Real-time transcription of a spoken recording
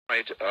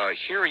Right,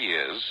 here he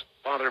is,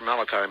 Father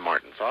Malachi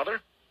Martin.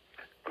 Father?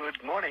 Good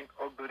morning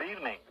or good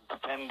evening,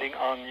 depending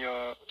on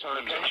your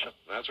Time zone.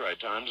 That's right,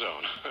 time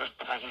zone.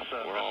 Time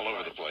zone. We're all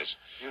over the place.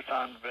 You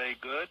sound very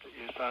good.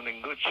 You sound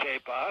in good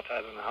shape, Art.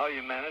 I don't know how you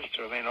managed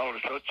to remain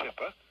always so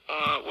chipper.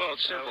 Well,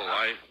 it's simple.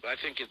 I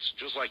think it's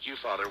just like you,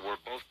 Father. We're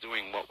both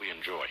doing what we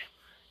enjoy.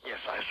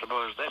 Yes, I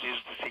suppose that is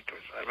the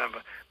secret. I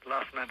remember the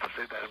last man to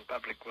say that in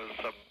public was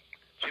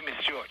Jimmy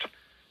Stewart.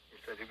 He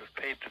said he was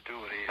paid to do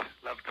what he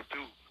loved to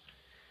do.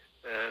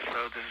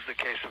 So this is the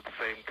case of the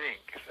same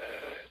thing,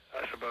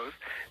 I suppose.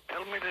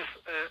 Tell me this,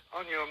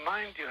 on your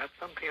mind you had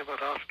something about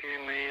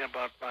asking me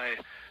about my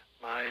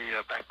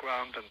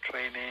background and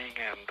training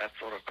and that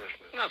sort of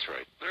business. That's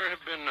right. There have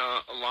been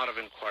a lot of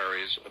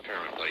inquiries,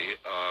 apparently,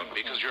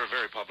 because you're a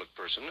very public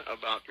person,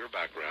 about your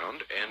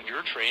background and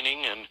your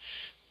training and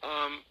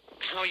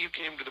how you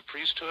came to the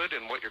priesthood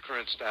and what your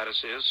current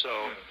status is.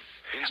 So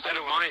instead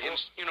of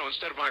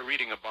my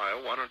reading a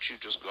bio, why don't you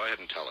just go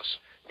ahead and tell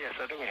us? Yes,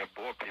 I don't want to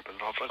bore people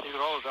enough, but you can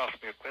always ask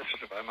me a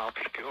question if I'm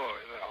obscure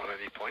on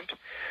any point.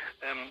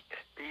 And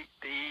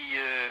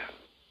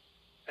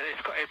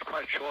it's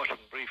quite short and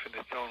brief in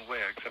its own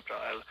way, except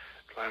I'll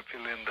try and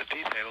fill in the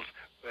details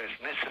where it's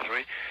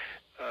necessary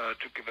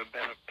to give a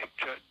better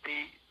picture.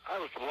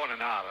 I was born in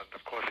Ireland,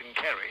 of course, in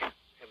Kerry,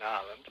 in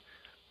Ireland,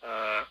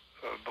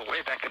 but way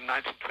back in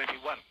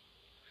 1921.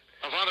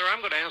 Father,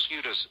 I'm going to ask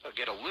you to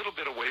get a little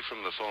bit away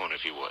from the phone,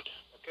 if you would.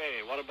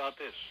 Okay, what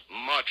about this?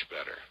 Much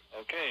better.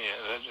 Okay,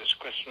 it's a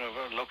question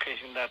of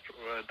locating that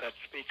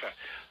speaker.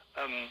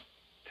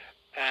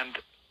 And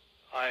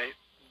I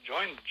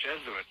joined the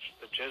Jesuits,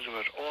 the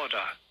Jesuit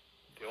order,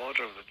 the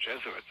order of the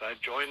Jesuits. I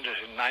joined it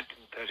in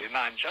 1939,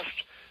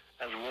 just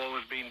as war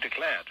was being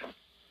declared.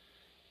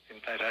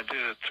 In fact, I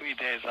did it 3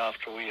 days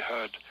after we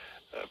heard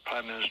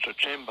Prime Minister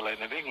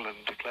Chamberlain of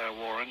England declare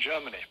war on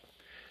Germany.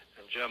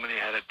 And Germany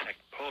had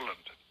attacked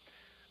Poland.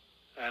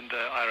 And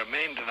I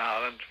remained in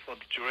Ireland for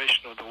the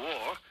duration of the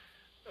war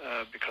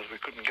because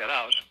we couldn't get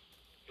out.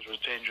 It was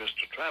dangerous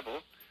to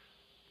travel.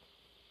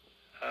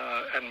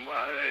 And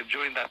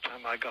during that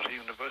time, I got a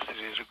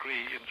university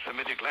degree in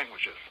Semitic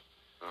languages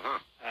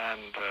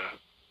and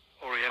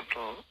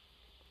Oriental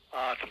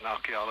art and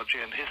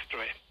archaeology and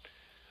history.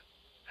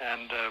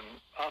 And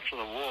after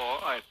the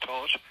war, I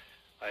taught.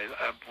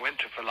 I went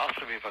to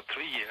philosophy for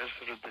 3 years.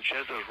 It was the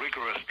Jesuit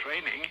rigorous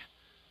training.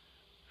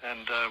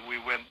 And we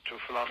went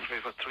to philosophy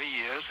for 3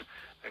 years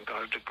and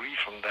got a degree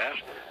from that.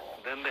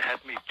 Then they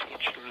had me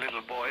teach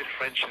little boys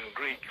French and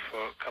Greek for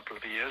a couple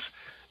of years.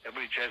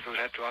 Every Jesuit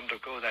had to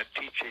undergo that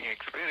teaching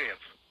experience.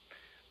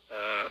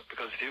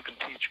 Because if you can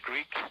teach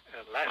Greek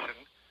and Latin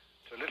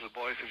to little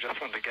boys who just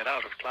want to get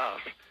out of class,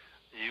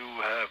 you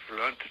have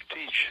learned to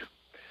teach.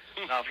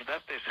 And after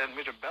that, they sent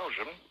me to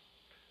Belgium,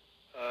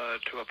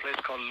 to a place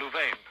called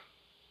Louvain,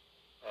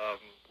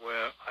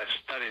 where I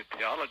studied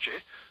theology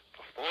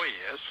for 4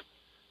 years.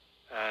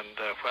 And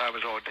where I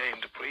was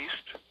ordained a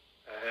priest,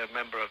 a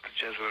member of the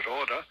Jesuit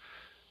order,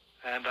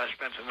 and I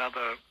spent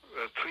another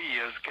 3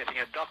 years getting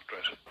a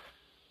doctorate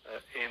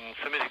in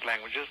Semitic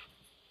languages,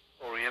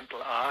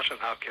 Oriental art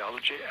and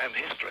archaeology, and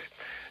history.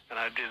 And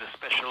I did a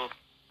special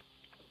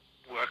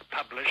work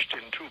published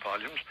in 2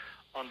 volumes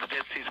on the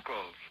Dead Sea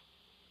Scrolls.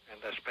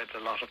 And I spent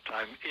a lot of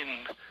time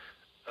in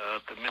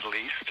the Middle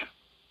East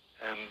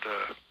and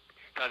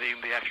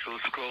studying the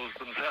actual scrolls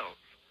themselves.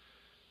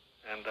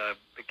 And I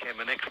became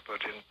an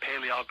expert in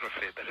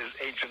paleography, that is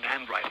ancient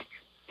handwriting.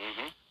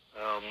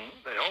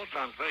 It all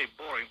sounds very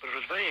boring, but it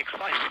was very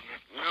exciting.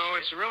 No,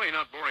 it's really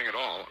not boring at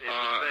all. It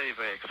was very,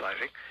 very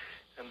exciting.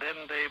 And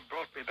then they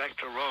brought me back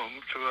to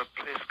Rome to a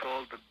place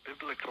called the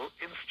Biblical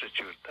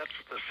Institute. That's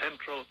the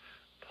central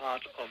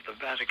part of the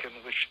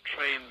Vatican which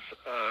trains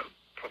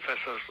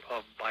professors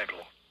of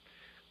Bible.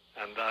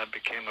 And I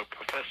became a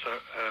professor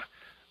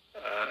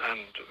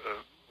and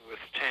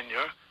with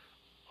tenure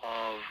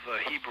of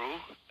Hebrew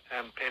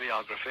and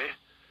paleography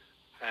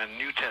and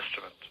New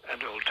Testament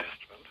and Old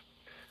Testament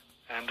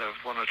and of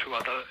 1 or 2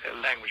 other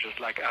languages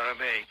like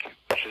Aramaic,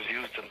 which is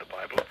used in the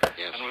Bible,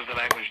 and was the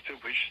language to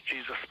which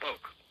Jesus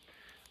spoke.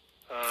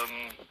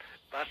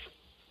 But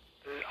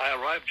I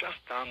arrived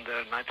just down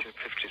there in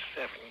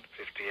 1957,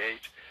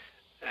 58,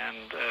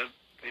 and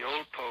the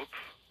old Pope,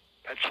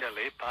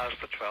 Pacelli, Pius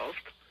XII,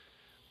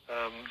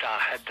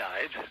 had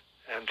died,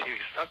 and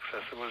his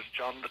successor was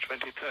John the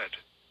 23rd.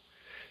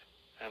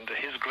 And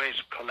his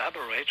great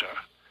collaborator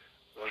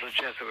was a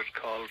Jesuit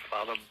called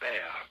Father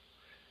Baer,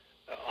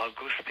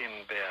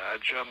 Augustin Baer,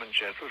 a German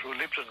Jesuit who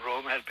lived in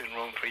Rome, had been in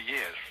Rome for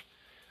years.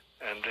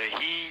 And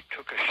he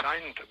took a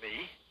shine to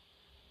me,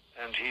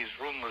 and his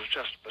room was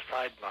just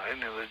beside mine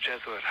in the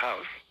Jesuit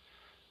house.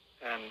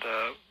 And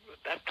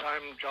at that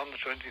time, John the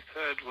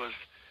 23rd was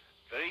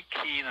very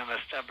keen on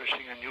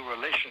establishing a new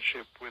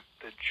relationship with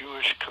the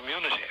Jewish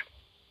community.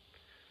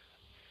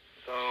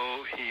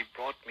 So he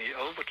brought me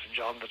over to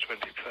John the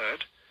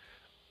 23rd,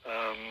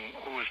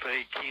 who was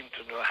very keen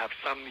to have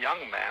some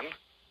young man,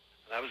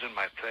 and I was in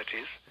my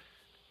 30s,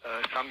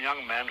 some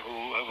young man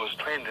who was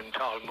trained in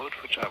Talmud,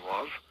 which I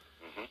was,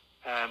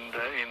 and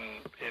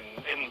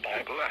in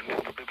Bible and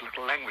in the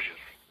biblical languages,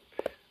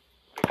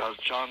 because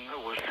John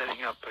was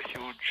setting up a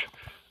huge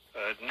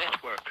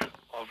network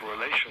of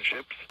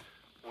relationships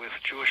with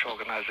Jewish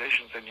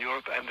organizations in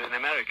Europe and in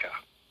America.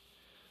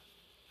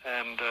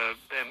 And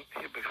then,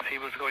 because he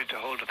was going to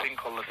hold a thing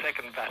called the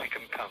Second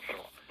Vatican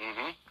Council,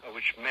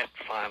 which met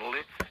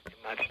finally in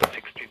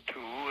 1962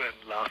 and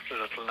lasted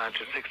until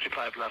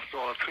 1965, lasted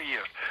all of 3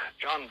 years.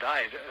 John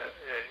died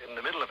in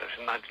the middle of it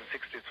in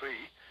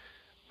 1963,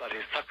 but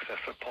his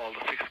successor, Paul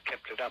VI,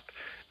 kept it up,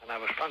 and I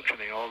was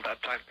functioning all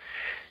that time.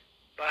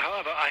 But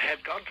however, I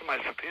had gone to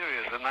my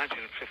superiors in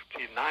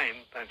 1959,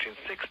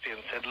 1960,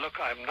 and said, look,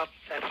 I'm not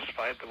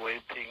satisfied the way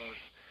things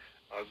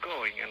are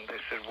going. And they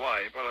said,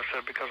 why? Well, I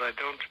said, because I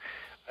don't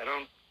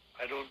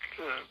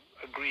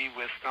agree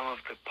with some of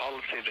the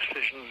policy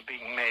decisions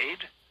being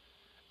made,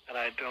 and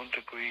I don't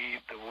agree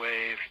the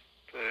way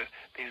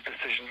these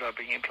decisions are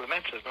being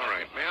implemented. All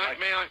right. May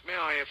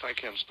I, if I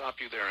can, stop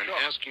you there and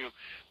ask you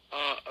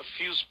a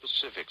few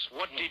specifics?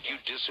 What did you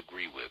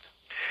disagree with?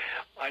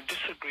 I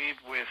disagreed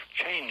with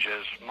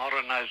changes,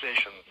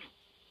 modernizations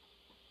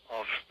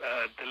of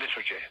the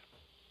liturgy.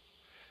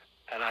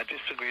 And I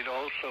disagreed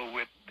also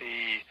with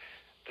the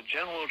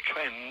general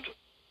trend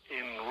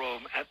in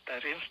Rome at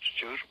that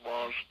institute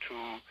was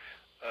to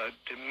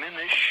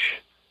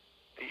diminish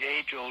the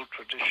age-old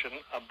tradition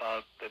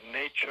about the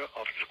nature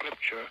of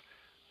Scripture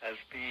as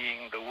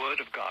being the Word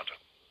of God.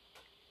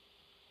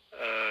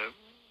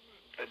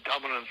 The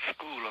dominant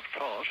school of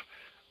thought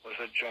was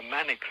a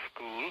Germanic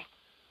school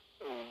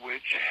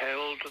which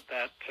held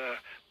that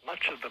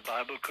much of the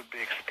Bible could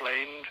be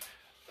explained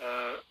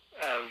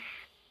as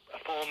a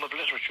form of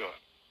literature,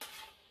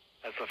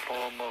 as a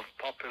form of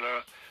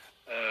popular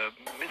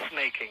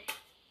myth-making.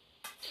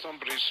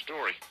 Somebody's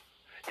story.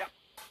 Yeah.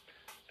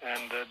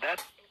 And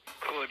that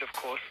could, of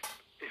course,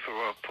 if it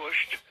were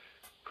pushed,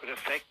 could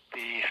affect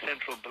the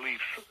central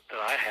beliefs that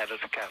I had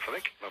as a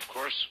Catholic. Of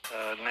course.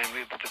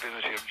 Namely the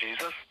divinity of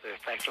Jesus, the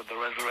fact of the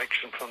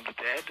resurrection from the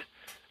dead,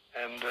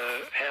 and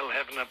hell,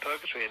 heaven, and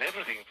purgatory, and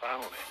everything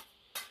finally.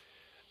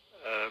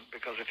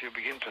 Because if you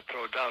begin to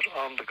throw doubt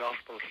on the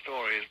gospel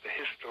stories, the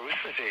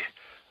historicity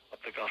of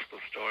the gospel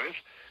stories,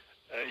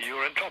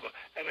 you're in trouble.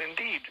 And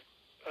indeed,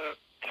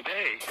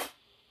 today,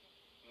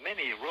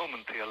 many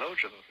Roman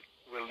theologians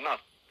will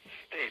not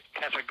state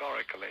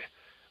categorically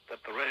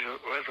that the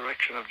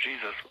resurrection of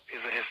Jesus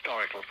is a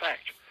historical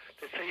fact.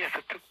 They say, yes,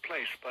 it took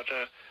place, but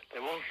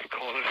they won't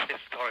call it a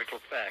historical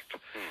fact.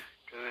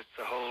 Because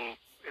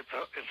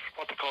it's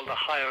what they call the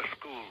higher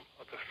school,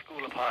 or the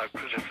school of higher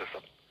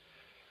criticism.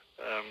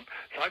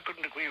 So I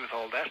couldn't agree with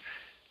all that.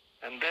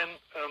 And then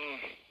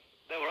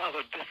there were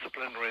other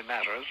disciplinary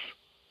matters,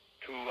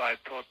 too. I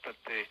thought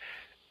that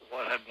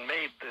what had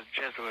made the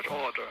Jesuit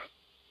order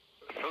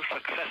so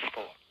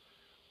successful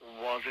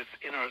was its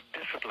inner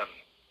discipline,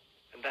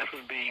 and that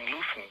was being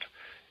loosened.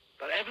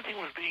 But everything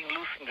was being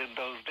loosened in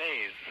those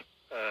days,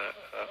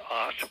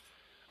 Art.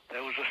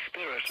 There was a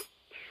spirit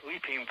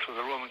sweeping through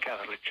the Roman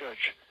Catholic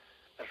Church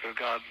as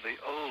regards the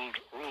old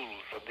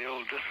rules and the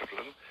old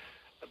discipline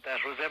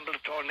that resembled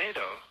a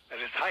tornado at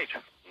its height.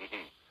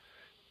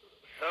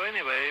 So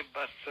anyway,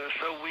 but so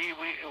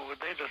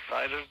they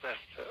decided that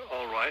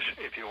all right,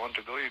 if you want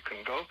to go, you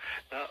can go.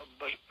 Now,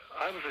 but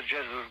I was a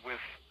Jesuit with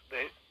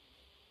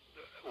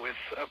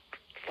 4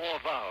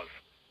 vows.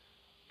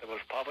 There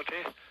was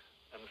poverty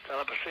and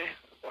celibacy,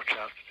 or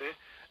chastity,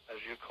 as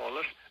you call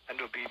it,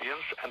 and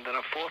obedience, and then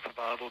a 4th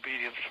vow of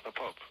obedience to the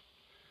Pope.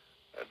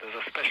 There's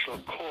a special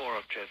corps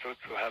of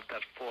Jesuits who have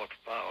that 4th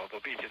vow of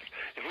obedience.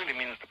 It really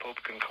means the Pope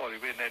can call you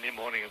in any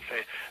morning and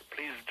say,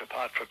 please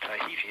depart for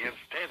Tahiti and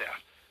stay there,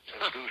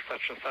 and do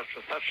such and such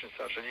and such and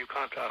such, and you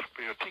can't ask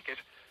for your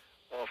ticket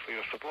or for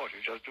your support.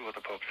 You just do what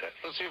the Pope says.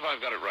 Let's see if I've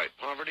got it right.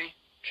 Poverty,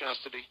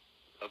 chastity,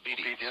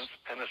 obedience,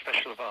 and a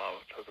special vow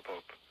to the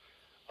Pope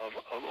of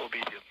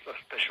obedience, a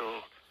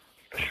special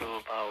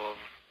vow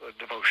of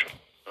devotion.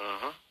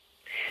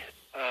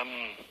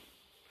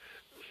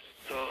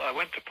 So I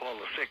went to Paul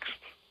VI,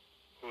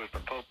 who was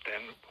the Pope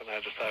then, when I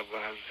decided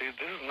this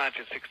is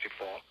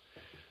 1964,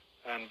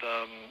 and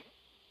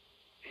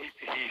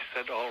he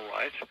said, all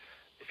right,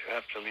 if you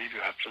have to leave, you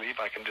have to leave.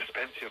 I can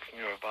dispense you from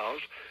your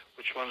vows.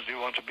 Which ones do you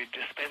want to be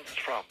dispensed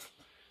from?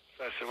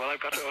 So I said, well,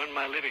 I've got to earn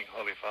my living,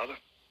 Holy Father.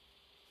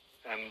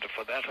 And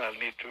for that, I'll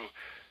need to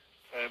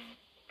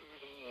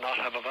not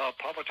have a vow of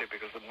poverty,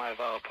 because my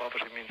vow of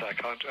poverty means I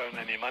can't earn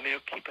any money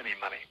or keep any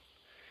money.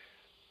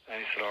 And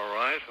he said, all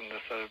right. And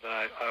so then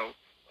I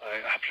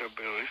have to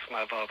release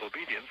my vow of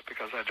obedience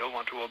because I don't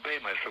want to obey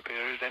my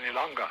superiors any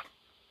longer.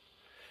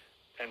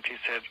 And he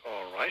said,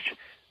 all right.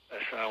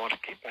 So I want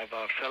to keep my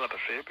vow of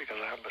celibacy because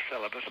I am a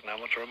celibate and I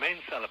want to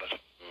remain celibate.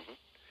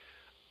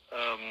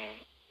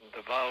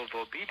 The vow of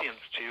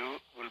obedience to you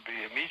will be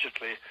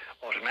immediately,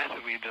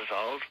 automatically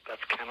dissolved.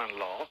 That's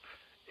canon law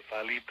if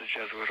I leave the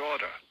Jesuit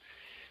order.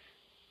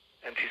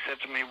 And he said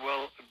to me,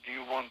 well, do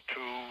you want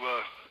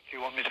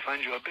me to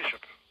find you a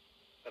bishop?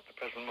 At the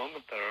present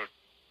moment, there are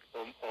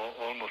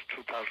almost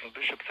 2,000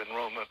 bishops in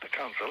Rome at the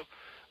council,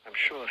 I'm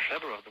sure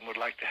several of them would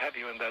like to have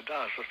you in their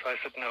diocese. So I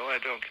said, no, I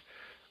don't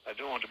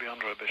want to be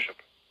under a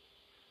bishop.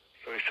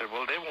 So he said,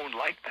 well, they won't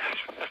like that.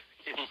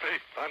 He's very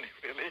funny,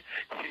 really.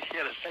 He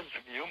had a sense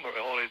of humor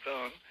all his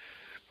own.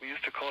 We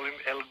used to call him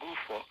El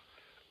Gufo,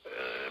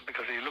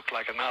 because he looked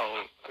like an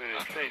owl with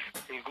his face,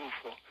 El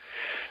Gufo.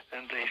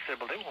 And he said,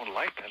 well, they won't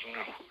like that.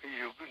 No,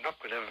 you're not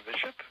going to have a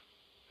bishop.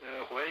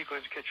 Where are you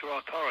going to get your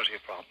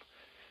authority from?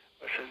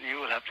 I said,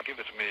 you will have to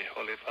give it to me,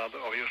 Holy Father,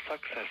 or your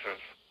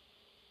successors,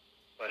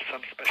 by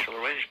some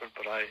special arrangement.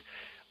 But I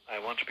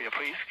want to be a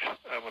priest.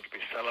 I want to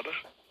be celibate.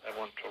 I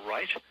want to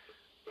write.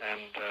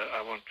 And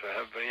I want to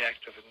have very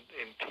active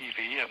in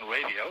TV and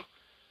radio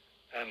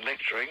and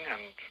lecturing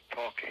and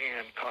talking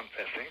and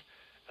confessing.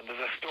 And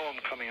there's a storm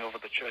coming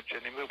over the church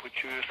anyway, which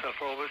you yourself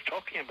are always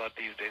talking about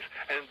these days.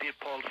 And indeed,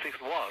 Paul VI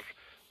was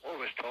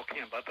always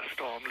talking about the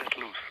storm let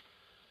loose,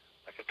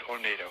 like a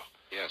tornado.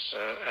 Yes.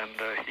 And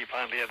he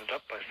finally ended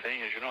up by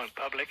saying, as you know, in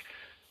public,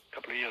 a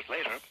couple of years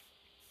later,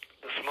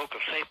 the smoke of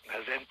Satan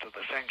has entered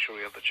the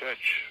sanctuary of the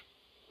church.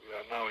 We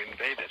are now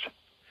invaded.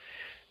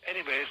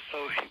 Anyway,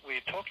 so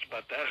we talked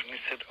about that, and he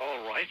said,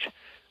 all right.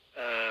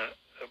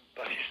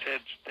 But he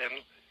said,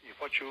 then,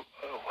 what you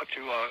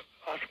are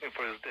asking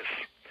for is this.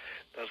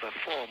 There's a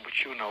form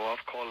which you know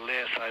of called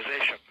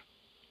laicization.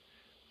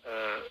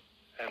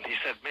 And he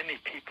said, many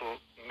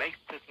people make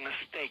the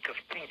mistake of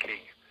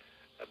thinking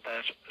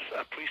that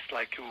a priest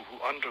like you who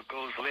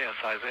undergoes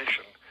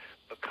laicization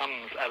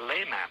becomes a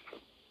layman.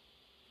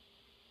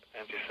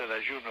 And he said,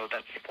 as you know,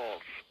 that's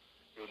false.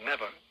 You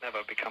never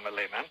become a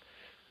layman.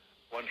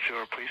 Once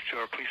you're a priest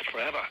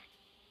forever.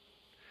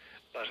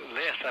 But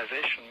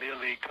laicization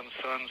merely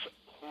concerns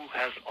who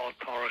has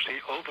authority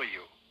over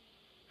you.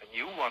 And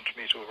you want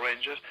me to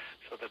arrange it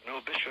so that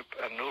no bishop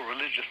and no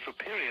religious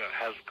superior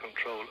has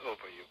control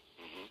over you.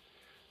 Mm-hmm.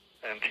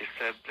 And he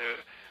said,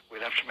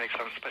 we'll have to make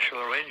some special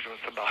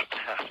arrangements about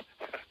that.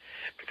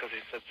 Because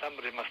he said,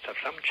 somebody must have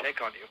some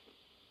check on you.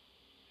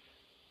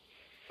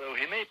 So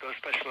he made those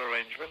special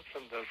arrangements,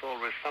 and there's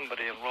always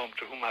somebody in Rome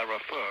to whom I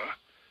refer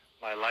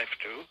my life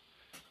to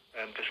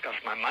and discuss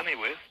my money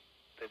with.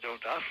 They don't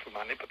ask for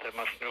money, but they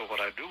must know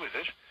what I do with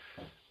it.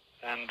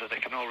 And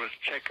they can always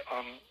check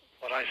on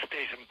what I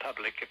state in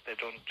public if they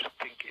don't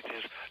think it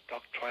is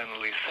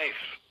doctrinally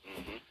safe.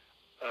 Mm-hmm.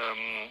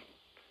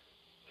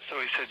 So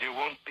he said, you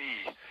won't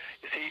be...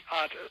 You see,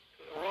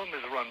 Rome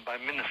is run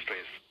by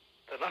ministries.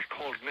 They're not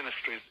called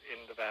ministries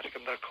in the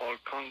Vatican. They're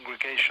called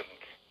congregations.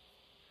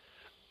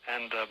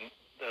 And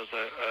there's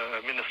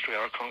a ministry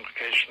or a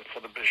congregation for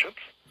the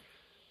bishops.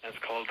 It's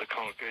called the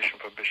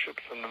Congregation for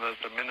Bishops, and then there's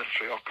the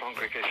Ministry or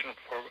Congregation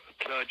for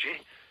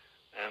Clergy,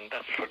 and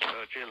that's for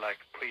clergy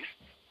like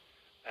priests,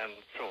 and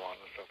so on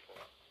and so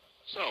forth.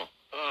 So,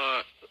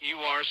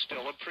 you are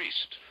still a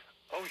priest.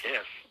 Oh,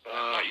 yes.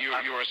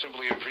 You are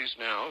simply a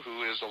priest now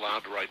who is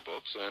allowed to write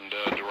books and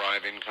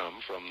derive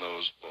income from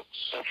those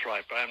books. That's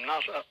right, but I'm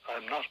not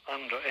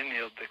under any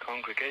of the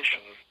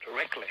congregations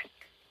directly,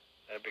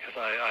 because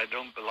I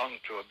don't belong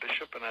to a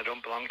bishop and I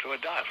don't belong to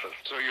a diocese.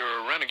 So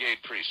you're a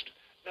renegade priest.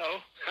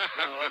 No.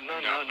 In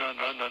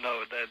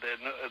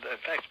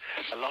fact,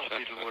 a lot of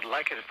people would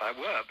like it if I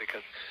were,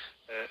 because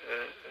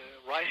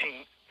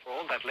writing for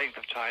all that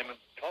length of time and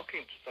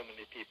talking to so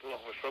many people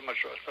over so much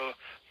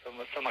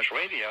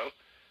radio,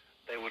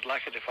 they would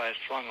like it if I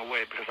swung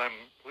away, because I'm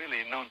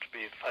really known to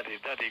be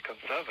fuddy-duddy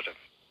conservative.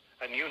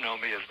 And you know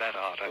me as that,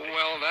 Art, I think.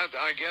 Well,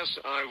 I guess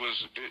I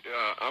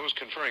was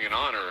conferring an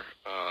honor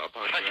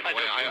upon you. In a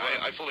way.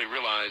 I fully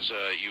realize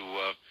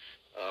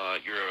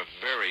you're a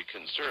very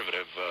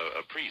conservative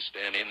priest,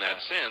 and in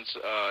that sense,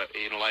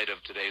 in light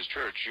of today's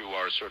church, you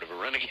are sort of a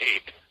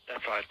renegade.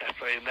 That's right.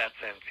 In that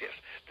sense, yes.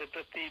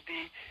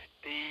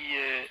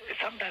 It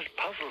sometimes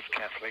puzzles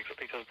Catholics,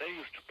 because they're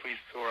used to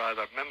priests who are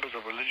either members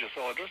of religious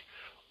orders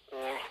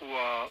or who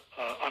are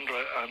under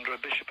a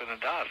bishop in a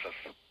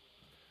diocese.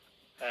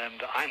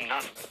 And I'm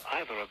not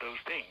either of those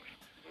things.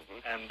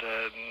 Mm-hmm. And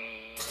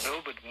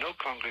no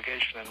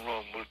congregation in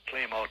Rome will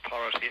claim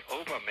authority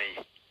over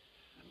me.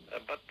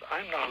 But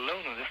I'm not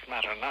alone in this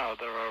matter now.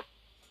 There are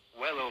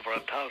well over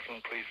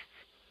 1,000 priests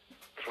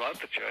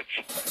throughout the church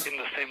in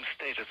the same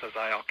status as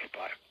I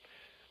occupy.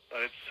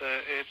 But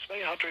it's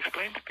very hard to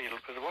explain to people,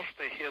 because once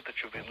they hear that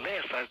you've been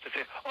laicized, they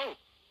say, oh,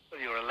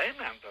 well, you're a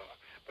layman, though.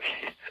 But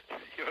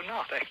you're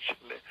not,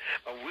 actually.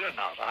 Well, we're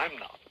not. I'm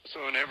not.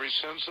 So in every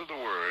sense of the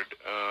word,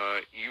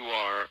 you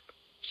are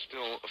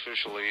still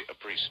officially a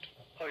priest.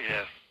 Oh,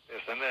 yes.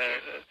 Yes, and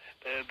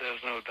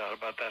there's no doubt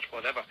about that,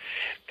 whatever.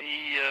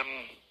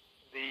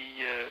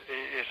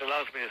 It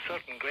allows me a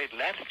certain great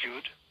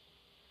latitude,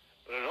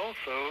 but it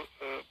also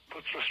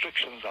puts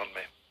restrictions on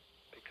me,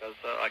 because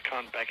I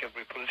can't back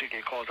every political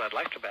cause I'd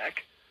like to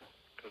back,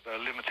 because there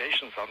are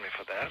limitations on me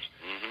for that.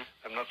 Mm-hmm.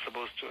 I'm not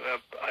supposed to...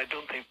 I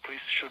don't think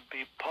priests should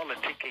be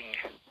politicking.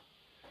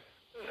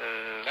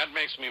 That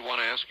makes me want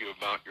to ask you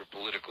about your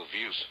political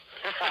views.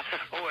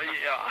 Oh,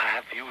 yeah, I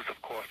have views, of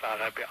course.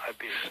 I'd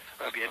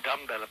be a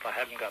dumbbell if I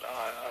hadn't got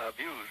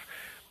views.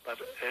 But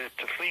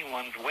to fling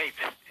one's weight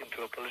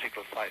into a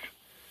political fight,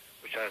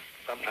 which I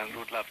sometimes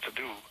would love to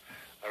do,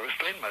 I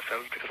restrained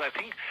myself because I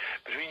think,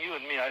 between you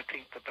and me, I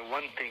think that the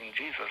one thing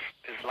Jesus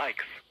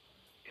dislikes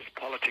is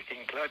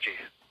politicking clergy,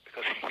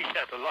 because he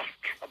had a lot of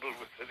trouble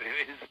with it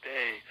in his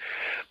day.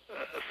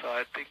 So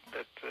I think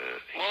that...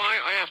 Well,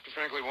 I have to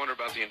frankly wonder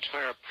about the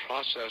entire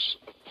process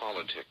of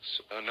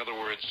politics. In other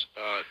words,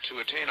 to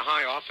attain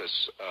high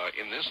office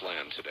in this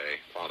land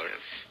today, Father,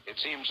 it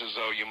seems as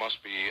though you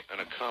must be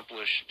an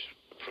accomplished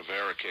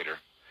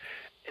prevaricator.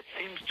 It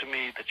seems to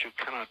me that you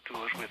cannot do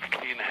it with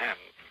clean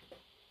hands.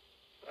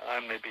 I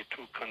may be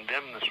too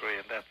condemnatory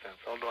in that sense,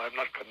 although I'm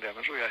not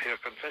condemnatory. I hear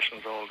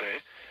confessions all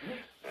day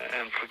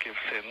and forgive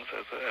sins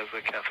as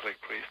a Catholic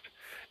priest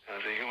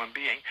and as a human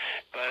being.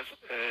 But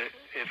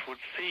it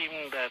would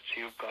seem that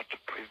you've got to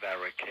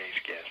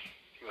prevaricate, yes.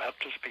 You have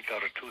to speak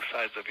out of two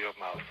sides of your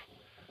mouth.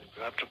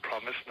 You have to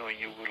promise knowing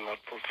you will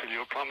not fulfill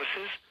your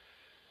promises,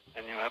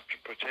 and you have to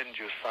pretend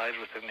you side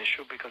with an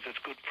issue because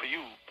it's good for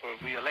you for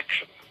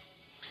re-election.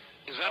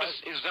 Is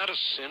that a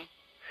sin?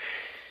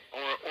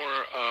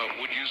 Or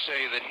would you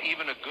say that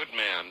even a good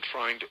man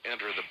trying to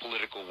enter the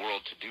political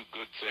world to do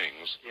good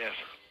things yes.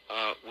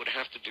 Would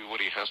have to do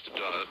what he has to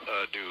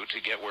do to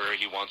get where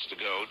he wants to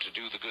go, to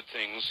do the good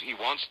things he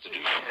wants to do?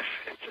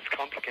 Yes, it's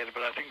complicated,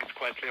 but I think it's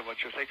quite clear what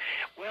you're saying.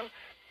 Well,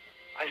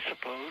 I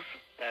suppose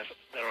that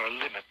there are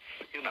limits,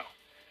 you know.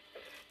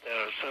 There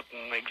are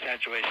certain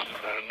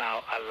exaggerations that are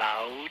now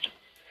allowed,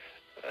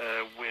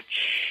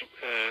 which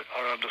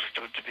are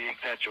understood to be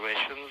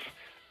exaggerations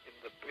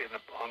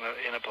on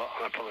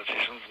a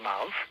politician's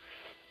mouth.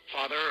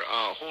 Father,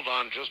 hold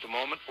on just a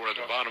moment. We're at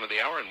the bottom of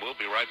the hour, and we'll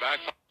be right back.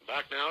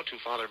 Back now to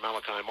Father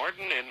Malachi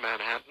Martin in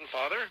Manhattan.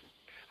 Father?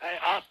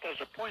 There's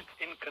a point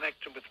in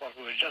connection with what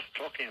we were just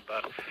talking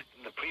about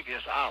in the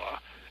previous hour,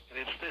 and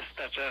it's this,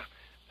 that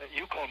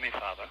you call me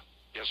Father.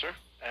 Yes, sir.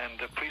 And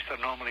priests are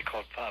normally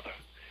called Father.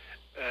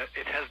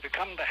 It has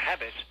become the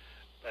habit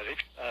that if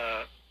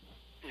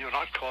you're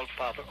not called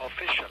Father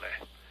officially,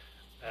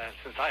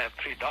 since I have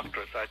 3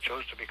 doctorates, I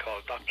chose to be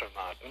called Dr.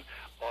 Martin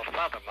or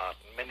Father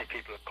Martin. Many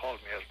people have called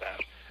me as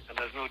that, and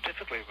there's no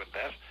difficulty with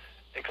that,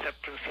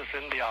 except, for instance,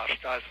 in the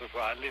Archdiocese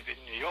where I live in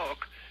New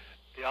York,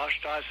 the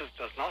Archdiocese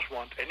does not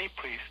want any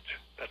priest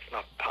that's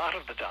not part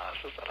of the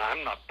diocese, and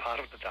I'm not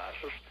part of the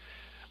diocese,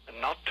 and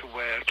not to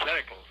wear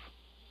clerical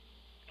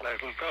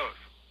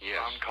clothes, yes.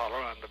 Brown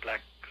collar and the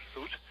black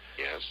suit,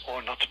 yes,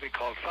 or not to be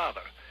called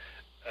Father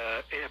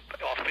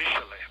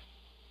officially.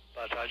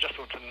 But I just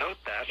want to note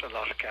that a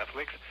lot of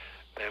Catholics,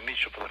 they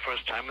meet you for the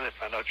first time and they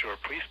find out you're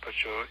a priest, but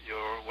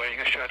you're wearing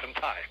a shirt and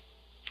tie.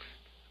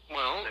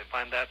 Well, they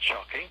find that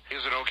shocking.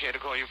 Is it okay to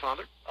call you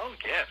Father? Oh,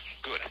 yes.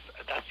 Good.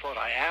 That's what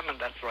I am,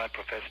 and that's what I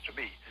profess to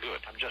be.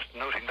 Good. I'm just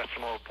noting that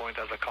small point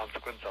as a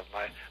consequence of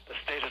the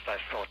status I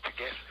sought to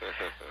get.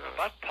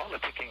 About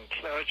politicking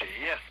clergy,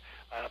 yes,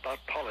 about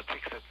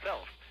politics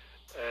itself.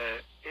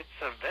 It's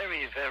a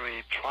very,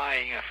 very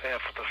trying affair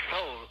for the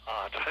soul,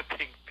 Art, I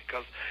think,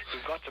 because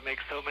you've got to make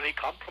so many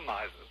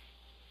compromises.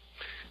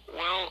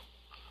 Well,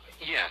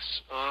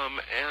 yes,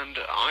 and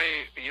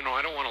I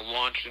don't want to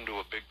launch into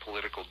a big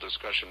political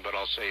discussion, but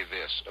I'll say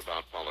this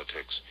about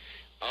politics.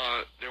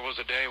 There was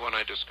a day when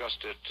I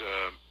discussed it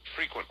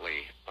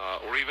frequently,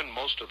 or even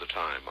most of the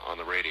time on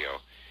the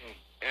radio.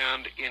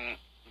 And in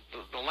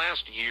the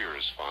last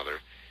years,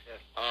 Father,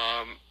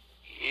 yes.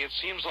 It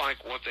seems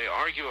like what they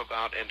argue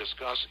about and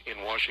discuss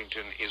in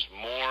Washington is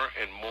more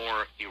and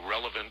more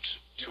irrelevant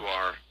to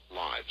our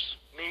lives.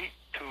 Me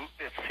too,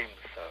 it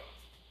seems so.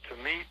 To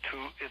me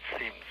too, it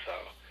seems so.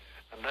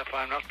 And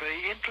therefore I'm not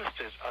very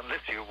interested,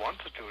 unless you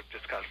wanted to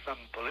discuss some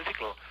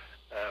political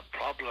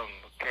problem,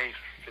 case,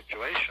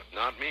 situation.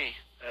 Not me.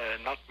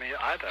 Not me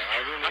either.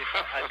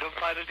 I don't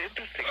find it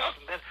interesting.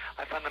 And then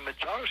I find the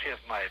majority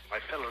of my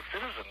fellow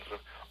citizens, of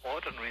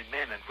ordinary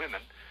men and women,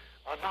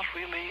 are not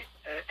really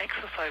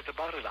exercised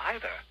about it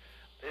either.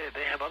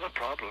 They have other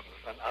problems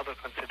and other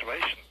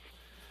considerations.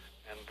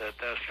 And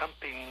there's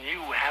something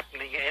new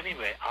happening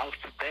anyway, out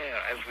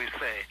there, as we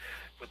say,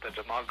 with the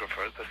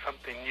demographers. There's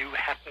something new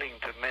happening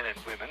to men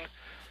and women.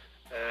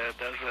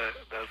 There's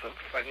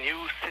a new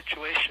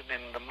situation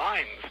in the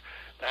minds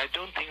that I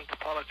don't think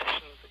the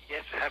politicians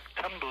yet have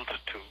tumbled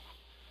to.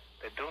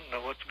 They don't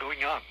know what's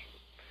going on.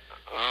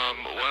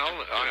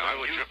 Well,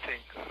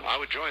 I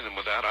would join them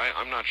with that.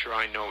 I'm not sure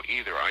I know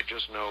either. I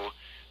just know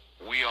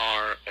we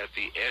are at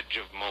the edge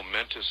of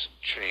momentous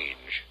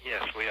change.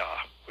 Yes, we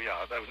are. We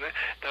are. There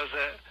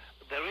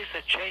is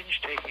a change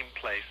taking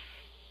place,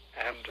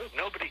 and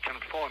nobody can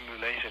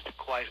formulate it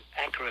quite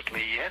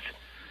accurately yet.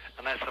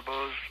 And I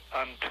suppose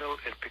until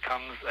it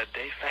becomes a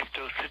de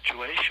facto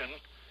situation,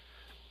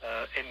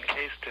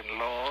 encased in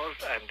laws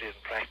and in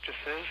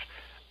practices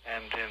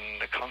and in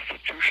the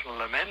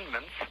constitutional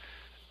amendments,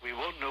 we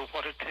won't know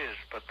what it is.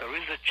 But there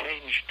is a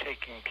change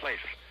taking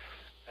place.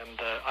 And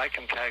I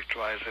can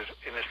characterize it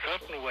in a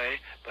certain way,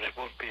 but it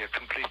won't be a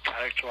complete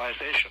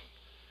characterization.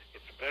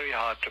 It's very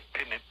hard to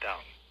pin it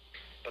down.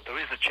 But there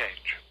is a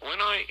change. When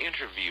I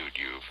interviewed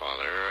you,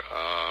 Father,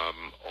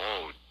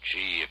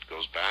 it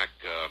goes back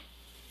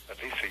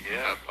At least a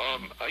year.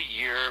 A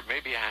year,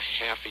 maybe a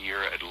half a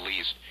year at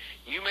least.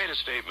 You made a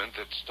statement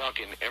that stuck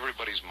in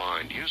everybody's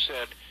mind. You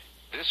said,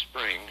 this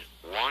spring,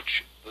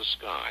 watch the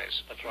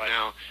skies. That's right.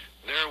 Now,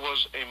 there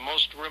was a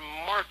most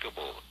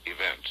remarkable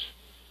event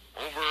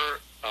over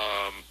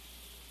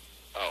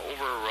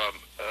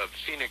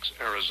Phoenix,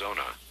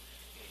 Arizona.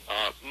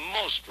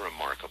 Most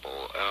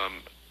remarkable.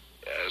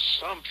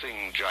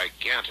 Something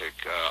gigantic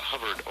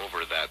hovered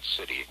over that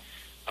city,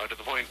 to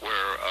the point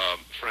where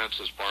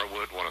Frances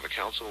Barwood, one of the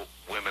council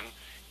women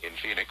in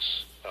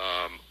Phoenix,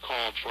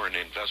 called for an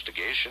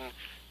investigation,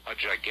 a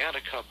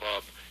gigantic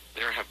hubbub.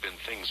 There have been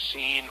things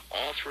seen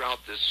all throughout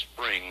this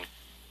spring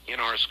in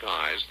our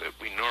skies that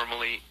we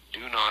normally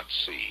do not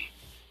see.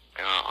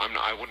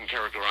 I wouldn't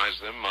characterize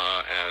them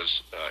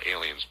as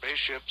alien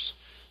spaceships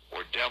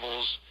or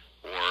devils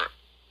or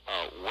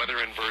weather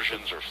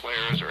inversions or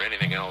flares or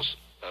anything else.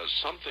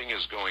 Something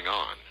is going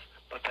on.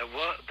 But there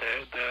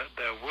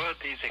were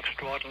these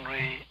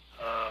extraordinary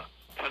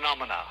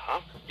phenomena,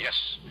 huh?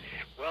 Yes.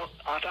 Well,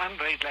 Art, I'm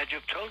very glad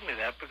you've told me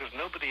that, because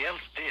nobody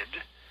else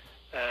did.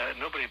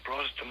 Nobody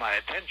brought it to my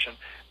attention.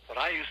 What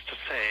I used to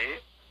say,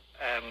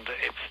 and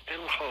it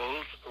still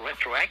holds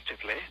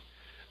retroactively,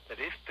 that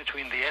if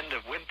between the end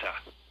of winter,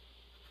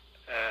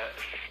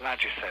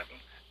 97,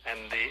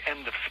 and the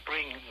end of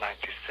spring,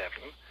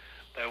 97,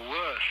 there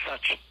were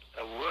such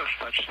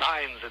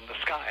signs in the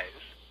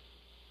skies,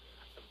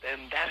 then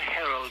that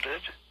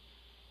heralded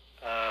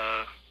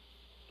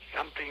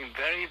something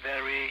very,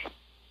 very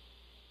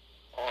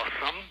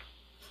awesome,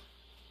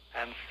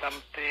 and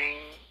something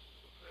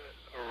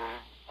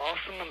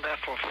awesome and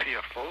therefore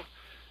fearful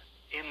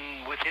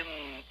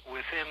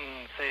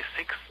within say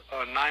 6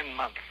 or 9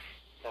 months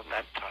of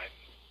that time.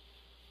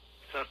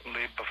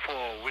 Certainly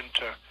before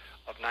winter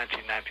of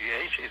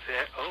 1998 is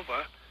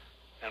over,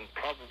 and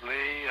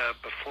probably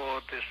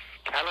before this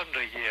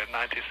calendar year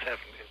 97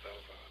 is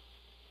over.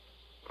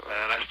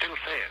 And I still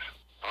say it.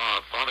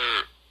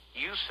 Father,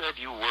 you said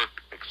you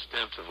worked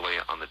extensively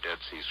on the Dead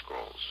Sea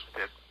Scrolls.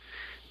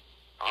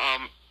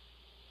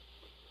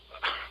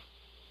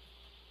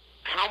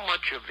 How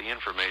much of the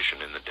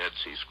information in the Dead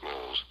Sea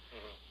Scrolls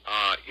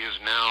is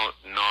now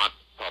not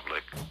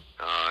public,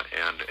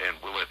 and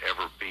will it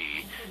ever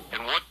be?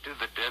 And what do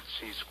the Dead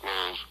Sea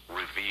Scrolls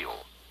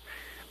reveal?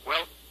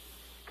 Well,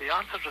 the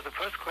answer to the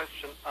first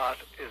question, Art,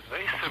 is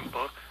very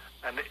simple,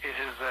 and it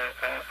is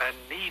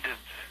a needed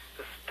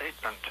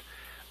statement.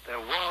 There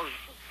was,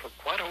 for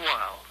quite a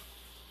while,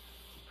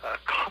 a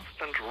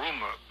constant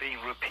rumor being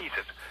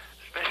repeated,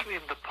 especially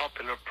in the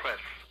popular press,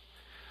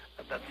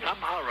 that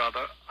somehow or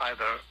other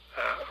either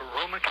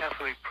Roman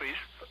Catholic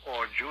priests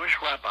or Jewish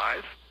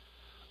rabbis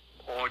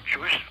or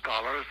Jewish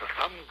scholars, or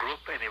some group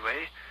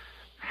anyway,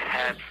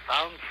 had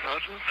found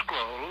certain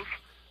scrolls,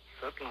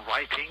 certain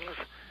writings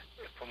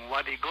from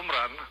Wadi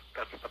Qumran,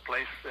 that's the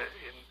place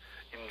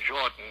in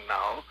Jordan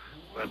now,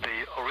 where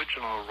the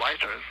original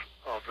writers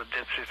of the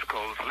Dead Sea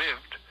Scrolls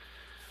lived,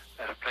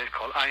 at a place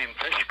called Ain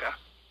Feshka,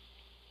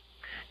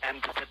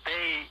 and that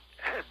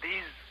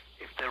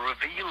if they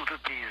revealed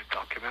these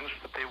documents,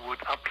 that they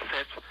would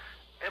upset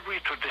every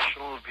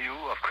traditional view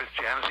of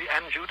Christianity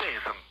and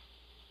Judaism.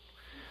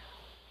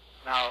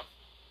 Now,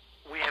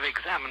 we have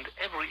examined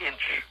every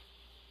inch.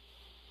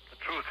 The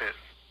truth is,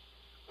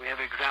 we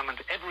have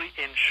examined every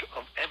inch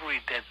of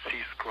every Dead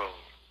Sea Scroll.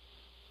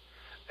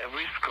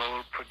 Every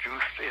scroll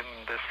produced in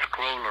the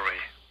scrollery,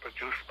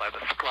 produced by the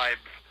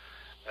scribes,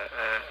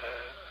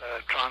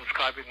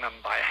 transcribing them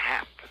by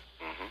hand.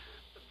 Mm-hmm.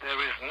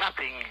 There is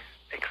nothing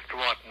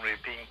extraordinary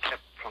being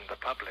kept from the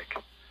public.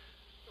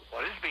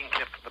 What is being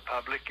kept from the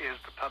public is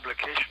the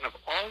publication of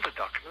all the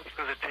documents,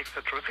 because it takes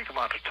a terrific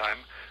amount of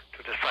time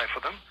to decipher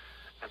them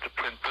and to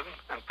print them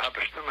and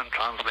publish them and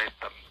translate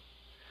them.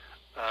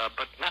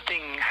 But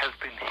nothing has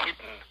been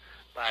hidden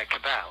by a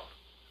cabal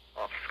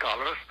of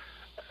scholars,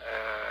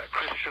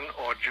 Christian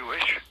or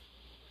Jewish,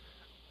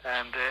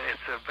 and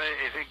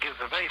it gives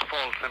a very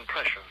false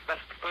impression.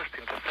 That's the first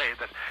thing to say,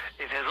 that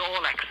it is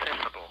all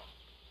accessible.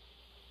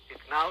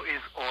 It now is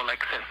all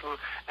accessible,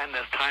 and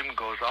as time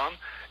goes on,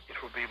 it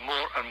will be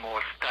more and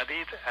more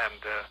studied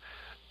and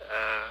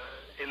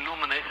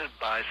illuminated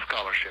by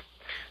scholarship.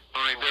 All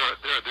right,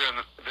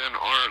 there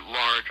are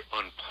large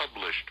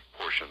unpublished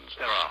portions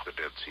of the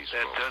Dead Sea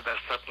Scrolls.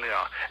 There certainly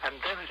are. And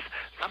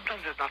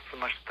sometimes it's not so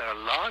much that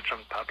they're large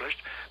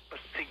unpublished, but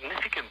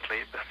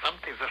significantly, some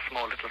things are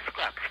small little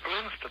scraps. For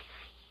instance,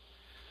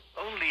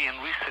 only in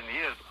recent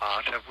years,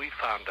 Art, have we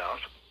found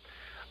out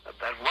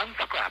that one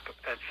scrap,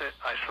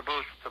 I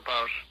suppose it's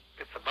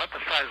about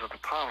the size of the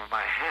palm of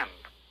my hand,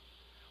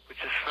 which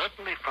is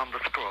certainly from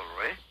the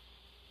scrollery,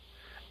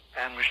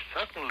 and which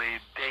certainly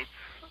dates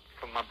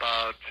from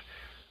about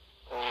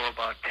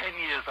 10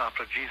 years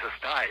after Jesus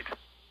died,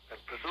 and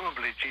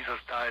presumably Jesus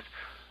died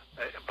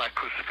by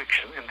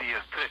crucifixion in the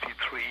year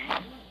 33.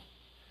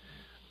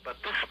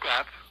 But this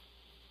scrap,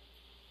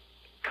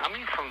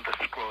 coming from the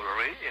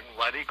scrollery in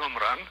Wadi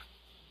Qumran,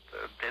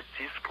 the Dead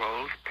Sea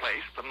Scrolls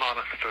place, the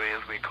monastery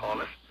as we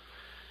call it,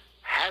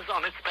 has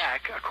on its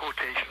back a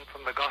quotation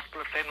from the Gospel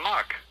of St.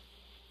 Mark.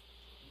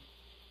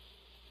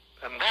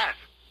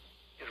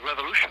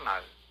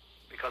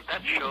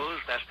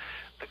 shows that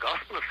the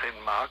Gospel of St.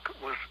 Mark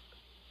was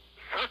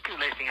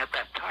circulating at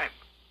that time.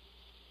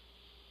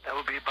 That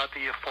would be about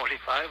the year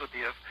 45 or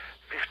the year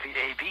 50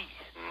 A.D.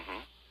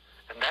 Mm-hmm.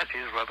 And that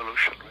is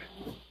revolutionary.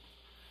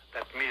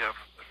 That mere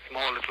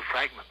small little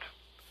fragment.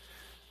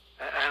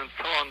 And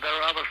so on. There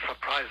are other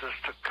surprises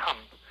to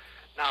come.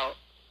 Now,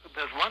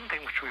 there's one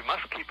thing which we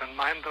must keep in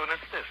mind, though, and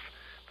it's this.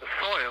 The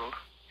soil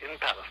in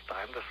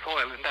Palestine, the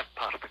soil in that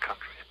part of the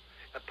country,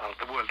 that part of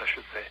the world, I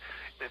should say,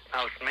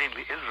 now it's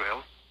mainly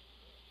Israel,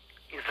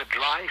 is a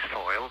dry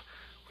soil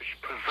which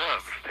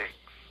preserves things.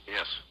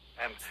 Yes.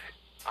 And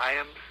I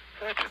am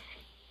certain,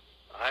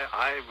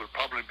 I will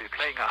probably be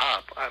playing a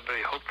harp. I'm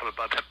very hopeful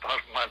about that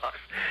part of my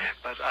life,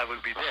 but I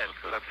will be dead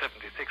because I'm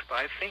 76. But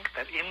I think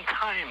that in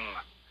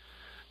time,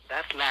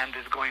 that land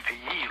is going to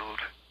yield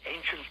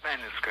ancient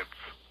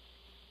manuscripts.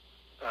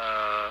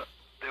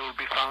 They will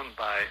be found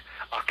by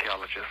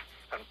archaeologists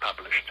and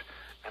published,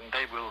 and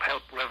they will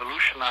help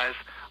revolutionize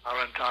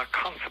our entire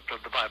concept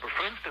of the Bible.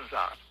 For instance,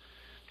 Art,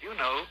 do you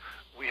know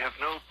we have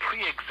no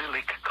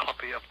pre-exilic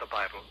copy of the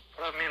Bible?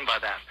 What do I mean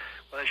by that?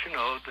 Well, as you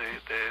know,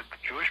 the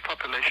Jewish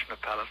population of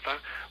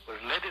Palestine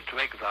was led into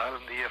exile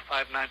in the year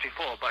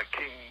 594 by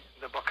King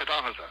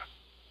Nebuchadnezzar.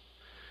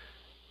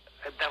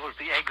 And that was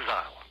the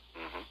exile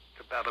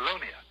to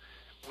Babylonia.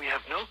 We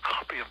have no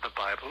copy of the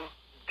Bible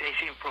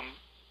dating from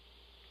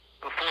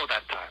before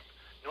that time.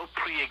 No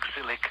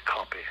pre-exilic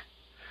copy.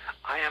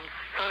 I am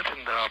certain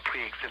there are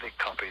pre-exilic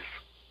copies.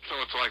 So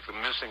it's like the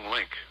missing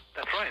link.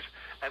 That's right.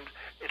 And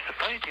it's a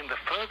funny thing,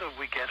 the further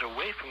we get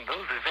away from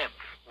those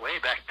events, way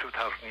back 2,000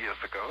 years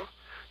ago,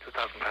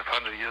 2,500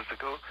 years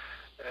ago,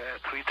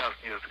 3,000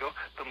 years ago,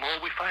 the more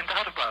we find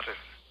out about it.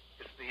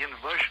 It's the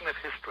inversion of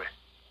history.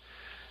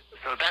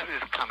 So that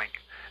is coming.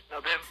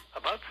 Now then,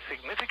 about the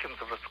significance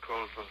of the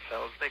scrolls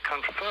themselves, they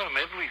confirm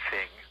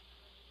everything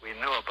we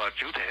know about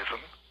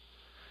Judaism.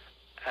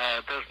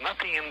 There's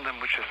nothing in them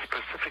which is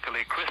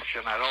specifically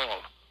Christian at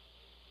all.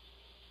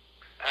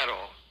 At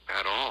all.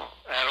 At all.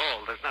 At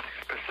all. There's nothing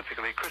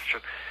specifically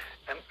Christian.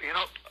 And, you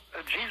know,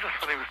 Jesus,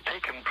 when he was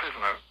taken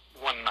prisoner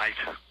one night,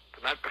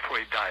 the night before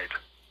he died,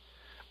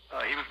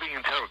 he was being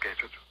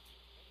interrogated.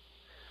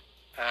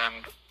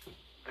 And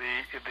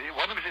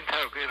one of his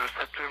interrogators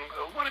said to him,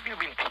 "What have you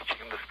been teaching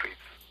in the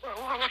streets?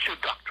 Well, what's your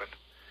doctrine?"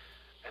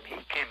 And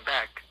he came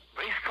back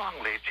very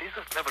strongly.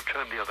 Jesus never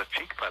turned the other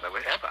cheek, by the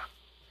way, ever.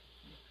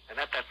 And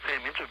at that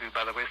same interview,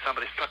 by the way,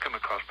 somebody struck him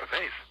across the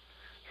face.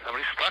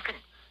 Somebody struck him.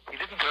 He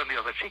didn't turn the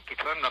other cheek. He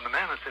turned on the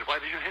man and said, "Why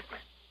did you hit me?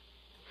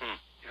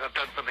 If I've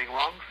done something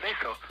wrong, say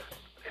so.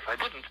 If I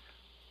didn't,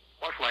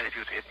 what's right of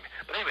you to hit me?"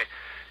 But anyway,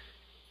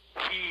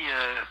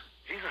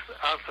 Jesus'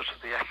 answer to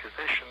the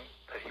accusation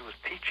that he was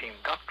teaching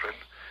doctrine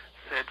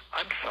said,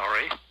 "I'm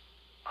sorry,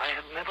 I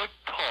have never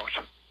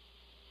taught."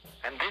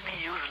 And then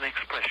he used an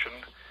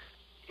expression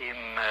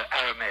in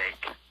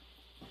Aramaic,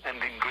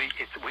 and in Greek,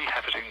 we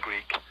have it in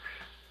Greek,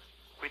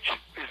 which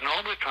is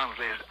normally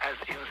translated as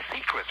 "in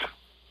secret."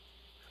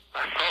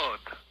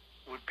 Basod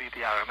would be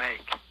the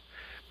Aramaic.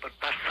 But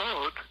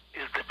basod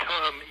is the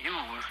term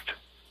used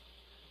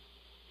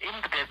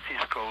in the Dead Sea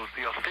Scrolls,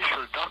 the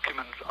official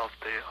documents of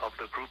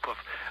the group of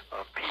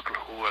people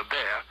who were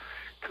there,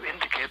 to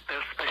indicate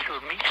their special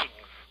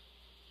meetings,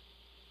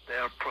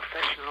 their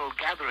professional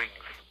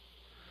gatherings.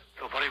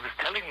 So what he was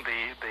telling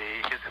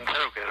his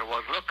interrogator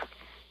was, look,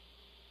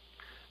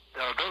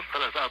 there are those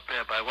fellas out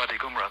there by Wadi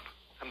Qumran,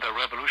 and they're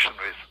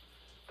revolutionaries,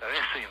 they're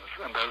Essenes,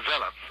 and they're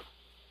zealots.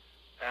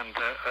 And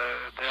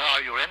they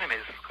are your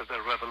enemies because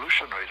they're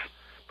revolutionaries.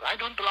 But I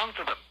don't belong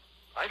to them.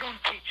 I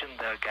don't teach in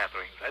their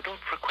gatherings. I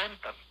don't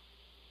frequent them.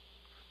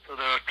 So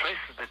there are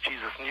traces that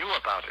Jesus knew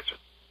about it,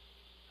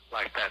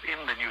 like that,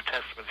 in the New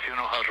Testament, if you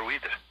know how to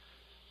read it.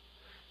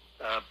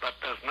 But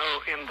there's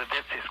no, in the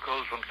Dead Sea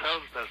Scrolls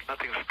themselves, there's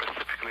nothing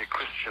specifically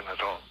Christian at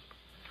all.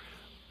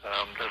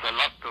 There's a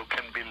lot that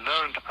can be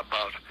learned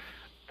about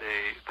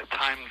the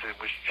times in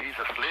which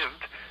Jesus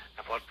lived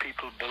and what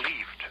people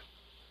believed.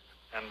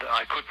 And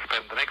I could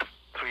spend the next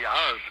 3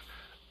 hours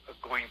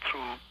going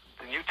through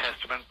the New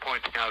Testament,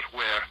 pointing out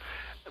where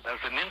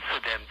there's an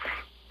incidence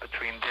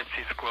between Dead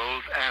Sea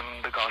Scrolls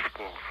and the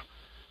Gospels.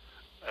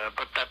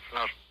 But that's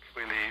not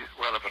really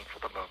relevant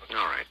for the moment.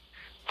 All right.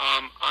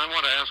 I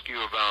want to ask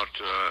you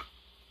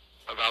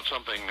about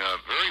something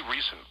very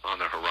recent on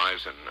the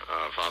horizon,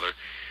 Father.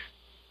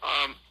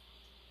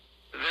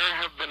 There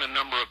have been a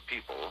number of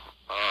people.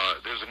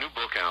 There's a new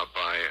book out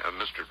by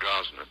Mr.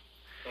 Drosnin.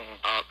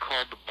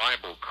 Called the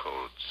Bible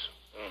Codes.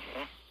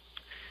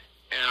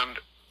 And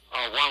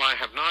while I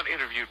have not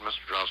interviewed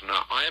Mr. Drosnin,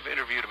 I have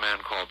interviewed a man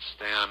called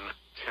Stan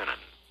Tenen.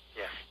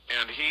 Yes.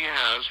 And he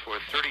has, for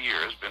 30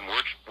 years, been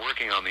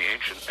working on the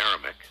ancient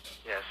Aramaic.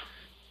 Yes.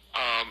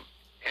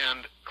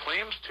 And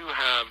claims to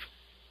have,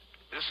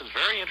 this is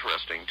very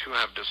interesting, to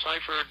have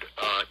deciphered,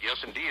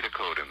 yes, indeed, a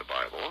code in the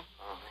Bible,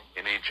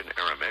 in ancient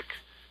Aramaic.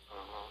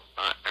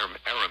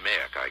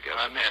 Aramaic, I guess.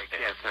 Aramaic,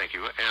 yes. Thank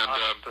you.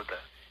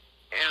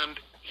 And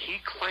he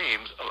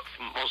claims,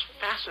 most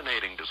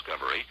fascinating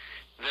discovery,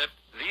 that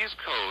these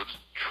codes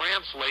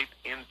translate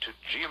into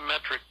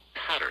geometric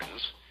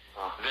patterns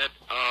that,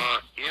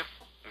 if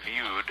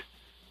viewed,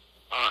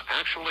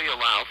 actually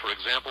allow, for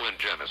example, in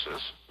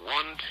Genesis,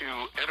 one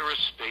to enter a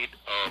state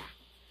of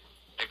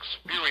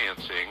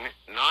experiencing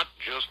not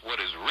just what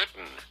is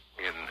written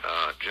in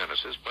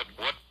Genesis, but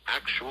what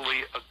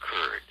actually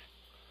occurred.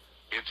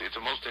 It's a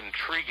most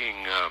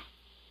intriguing.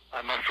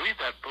 I must read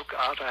that book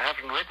out. I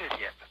haven't read it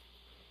yet.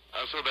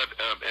 So that,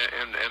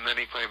 and then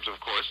he claims, of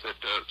course, that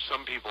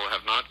some people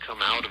have not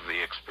come out of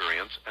the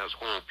experience as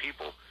whole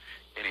people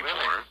anymore,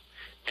 really?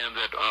 and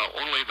that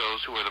only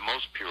those who are the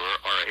most pure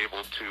are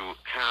able to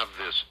have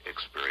this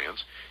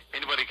experience.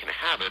 Anybody can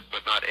have it,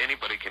 but not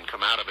anybody can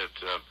come out of it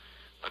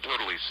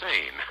totally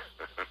sane.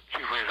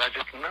 Gee whiz, I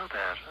didn't know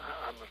that.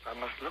 I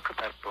must look at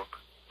that book.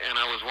 And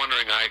I was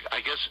wondering,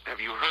 I guess, have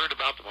you heard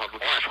about the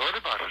publication? Oh, I've heard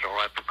about it, all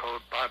right, the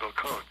Bible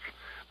codes.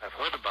 I've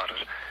heard about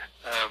it.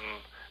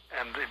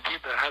 And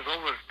indeed, there has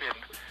always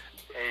been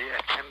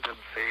a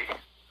tendency,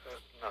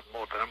 not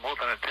more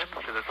than a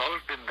tendency, there's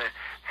always been the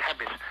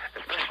habit,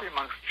 especially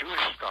amongst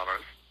Jewish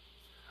scholars,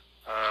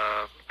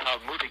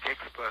 Talmudic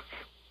experts,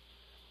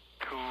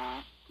 to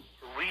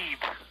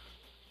read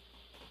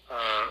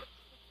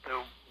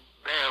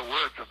their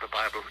words of the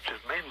Bible, which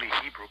is mainly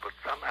Hebrew, but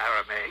some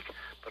Aramaic,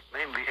 but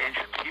mainly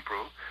ancient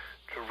Hebrew,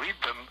 to read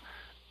them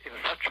in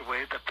such a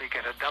way that they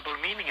get a double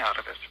meaning out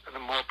of it, and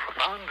a more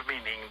profound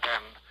meaning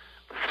than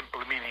the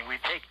simple meaning we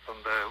take from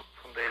the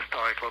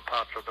historical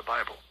parts of the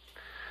Bible.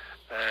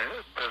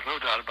 There's no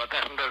doubt about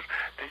that. And there's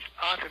this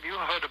art. Have you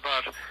heard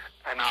about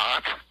an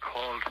art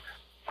called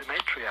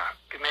gematria?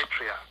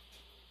 Gematria.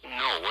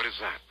 No, what is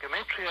that?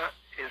 Gematria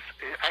is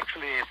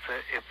actually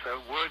it's a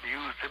word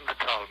used in the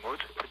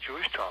Talmud, the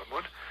Jewish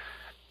Talmud,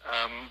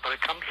 but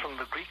it comes from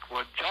the Greek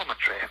word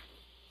geometry.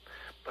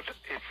 But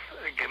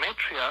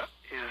gematria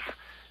is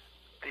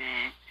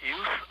the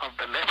use of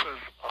the letters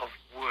of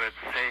words.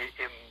 Say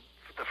in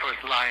the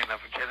first line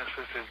of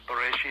Genesis is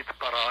Bereshit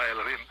bara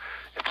Elohim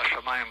et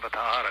hashamayim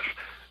v'ha'aretz.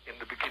 In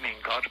the beginning,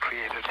 God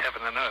created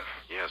heaven and earth.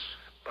 Yes.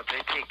 But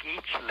they take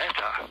each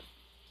letter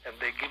and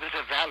they give it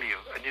a value,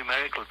 a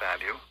numerical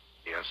value.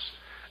 Yes.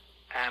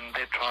 And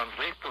they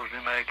translate those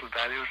numerical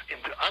values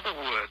into other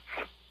words,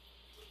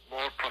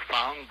 more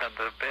profound than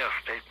the bare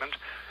statement,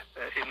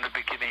 in the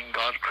beginning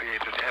God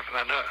created heaven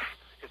and earth.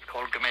 It's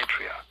called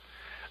gematria.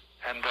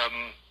 And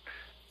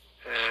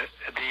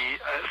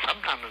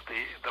sometimes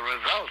the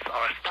results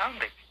are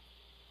astounding.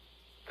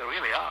 They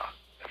really are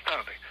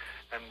astounding.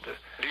 And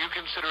do you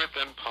consider it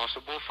then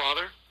possible,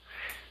 Father?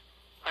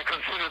 I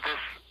consider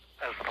this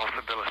as a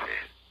possibility.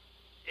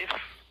 If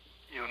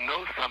you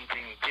know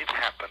something did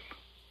happen,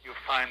 you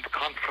find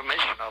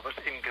confirmation of it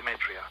in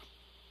gematria.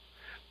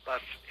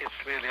 But it's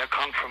really a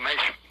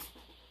confirmation.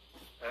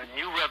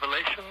 New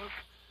revelations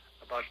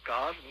about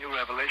God, new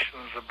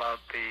revelations about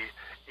the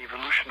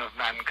evolution of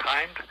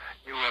mankind,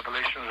 new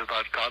revelations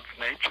about God's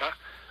nature,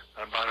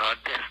 about our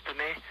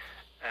destiny,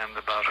 and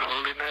about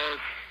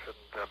holiness,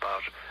 and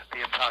about the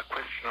entire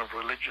question of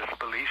religious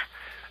belief.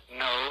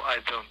 No,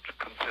 I don't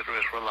consider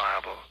it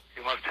reliable.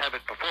 You must have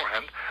it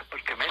beforehand,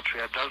 but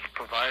gematria does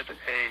provide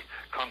a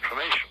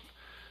confirmation.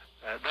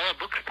 There are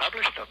books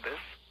published on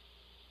this,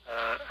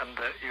 and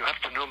you have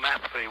to know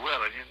math very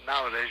well. And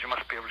nowadays you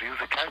must be able to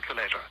use a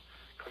calculator,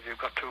 because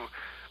you've got to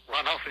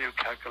run off in your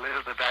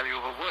calculator the value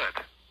of a word.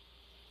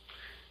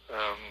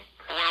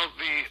 Well,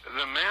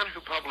 the man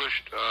who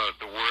published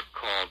the work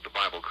called The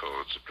Bible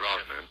Codes,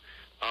 Drosnin,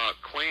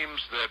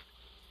 claims that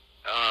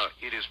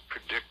it is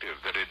predictive,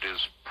 that it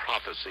is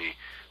prophecy.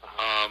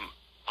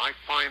 I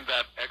find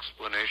that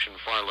explanation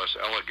far less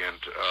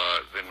elegant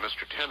than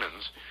Mr.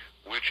 Tennant's,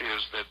 which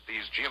is that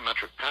these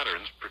geometric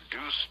patterns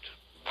produced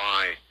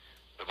by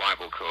the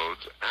Bible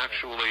codes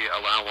actually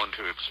allow one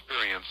to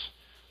experience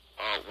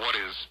what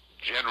is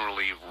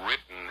generally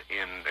written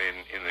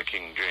in the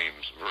King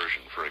James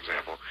Version, for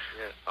example.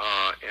 Yes.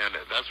 And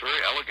that's a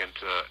very elegant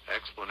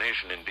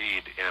explanation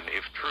indeed, and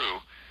if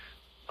true,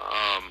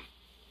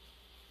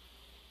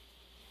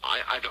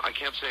 I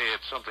can't say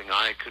it's something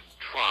I could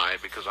try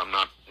because I'm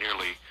not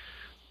nearly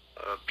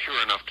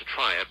pure enough to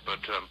try it, but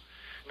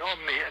nor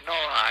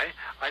I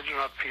do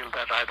not feel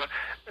that either.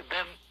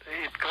 Then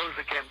it goes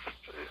against,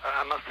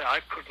 I must say, I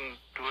couldn't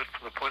do it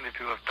from the point of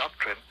view of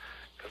doctrine,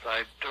 because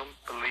I don't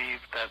believe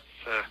that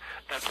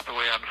that's the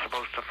way I'm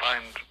supposed to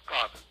find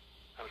God.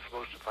 I'm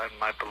supposed to find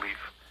my belief.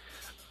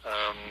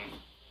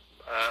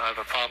 I have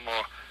a far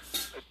more,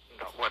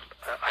 what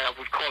I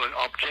would call an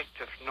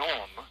objective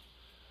norm.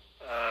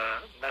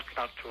 That's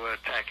not to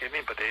attack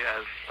anybody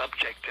as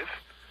subjective,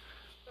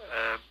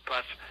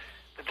 but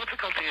the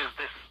difficulty is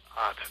this,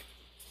 Art,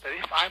 that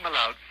if I'm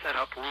allowed to set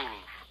up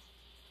rules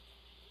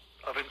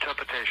of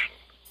interpretation,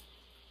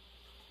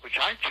 which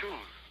I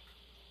choose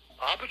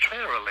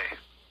arbitrarily,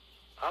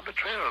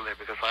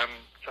 because I'm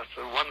just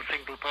one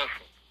single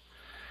person,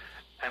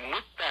 and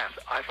with that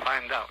I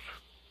find out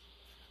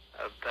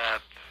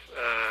that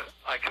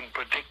I can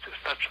predict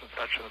such and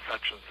such and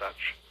such and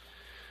such.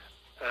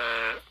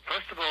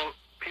 First of all,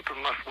 people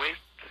must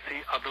wait to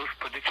see are those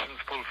predictions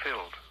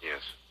fulfilled.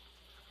 yes.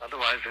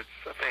 Otherwise, it's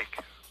a fake.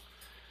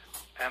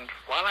 And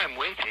while I'm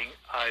waiting,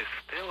 I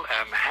still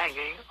am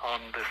hanging on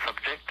the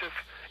subjective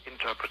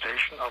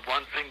interpretation of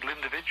one single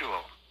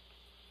individual.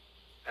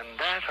 And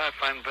that I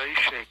find very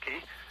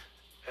shaky,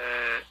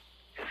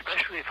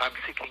 especially if I'm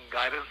seeking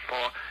guidance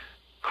for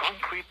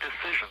concrete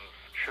decisions.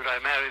 Should I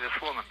marry this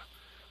woman?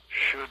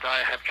 Should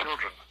I have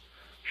children?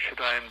 Should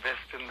I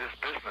invest in this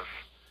business?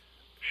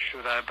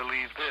 Should I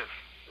believe this?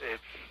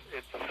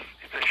 It's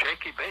a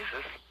shaky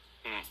basis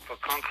for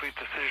concrete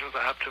decisions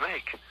I have to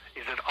make.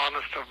 Is it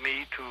honest of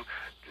me to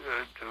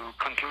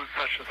conclude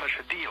such and such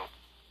a deal?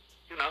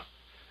 You know?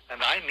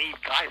 And I need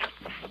guidance.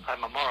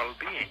 I'm a moral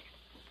being.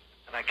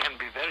 And I can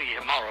be very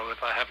immoral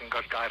if I haven't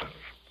got guidance.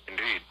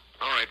 Indeed.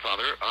 All right,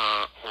 Father.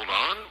 Hold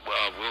on.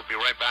 We'll be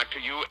right back to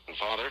you,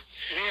 Father.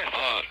 Yes.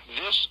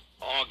 This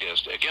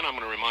August, again, I'm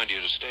going to remind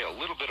you to stay a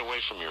little bit away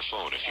from your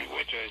phone, if you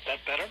would. Is that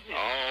better? Yeah.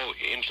 Oh,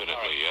 infinitely,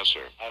 right. Yes,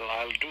 sir.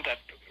 I'll do that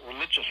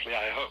religiously,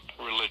 I hope.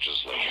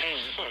 Religiously.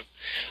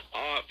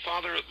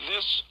 Father,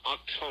 this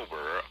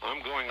October,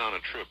 I'm going on a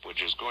trip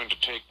which is going to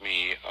take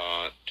me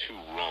to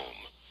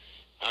Rome.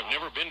 I've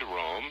never been to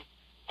Rome.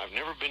 I've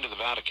never been to the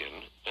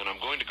Vatican, and I'm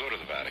going to go to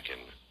the Vatican.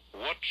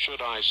 What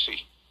should I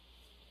see?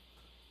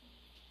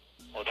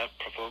 Well, that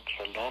provokes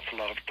an awful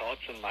lot of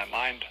thoughts in my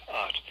mind,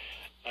 Art.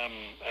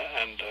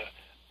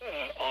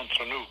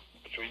 Entre nous,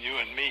 between you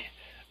and me,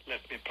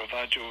 let me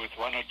provide you with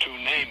one or two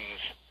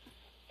names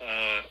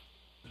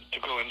to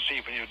go and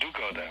see when you do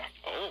go there.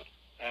 Oh.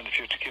 And if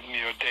you're to give me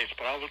your dates,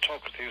 but I will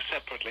talk with you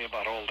separately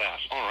about all that.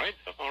 All right.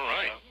 All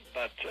right.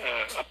 But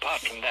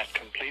apart from that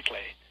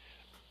completely,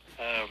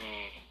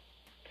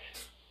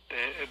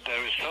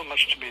 there is so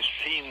much to be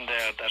seen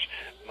there that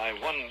my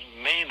one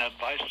main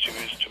advice to you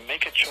is to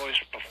make a choice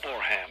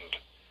beforehand,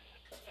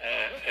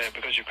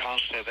 because you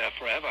can't stay there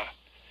forever.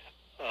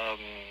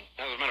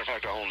 As a matter of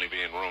fact, I'll only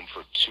be in Rome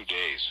for 2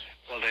 days.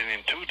 Well, then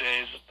in 2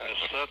 days, there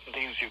are certain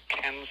things you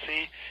can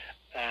see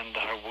and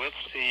are worth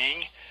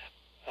seeing,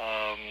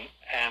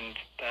 and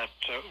that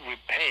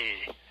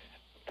repay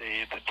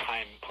the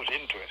time put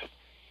into it.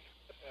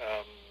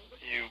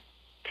 You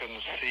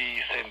can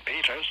see St.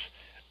 Peter's,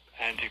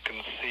 and you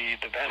can see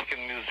the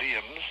Vatican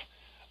museums,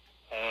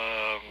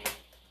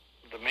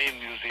 the main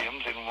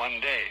museums in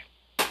 1 day,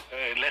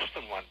 less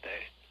than 1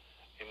 day,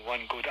 in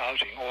one good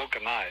outing,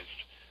 organized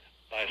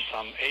by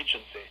some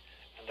agency.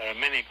 And there are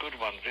many good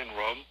ones in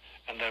Rome,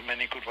 and there are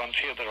many good ones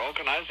here that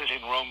organize it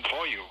in Rome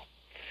for you.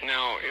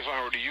 Now, if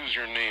I were to use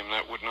your name,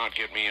 that would not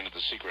get me into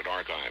the secret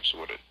archives,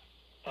 would it?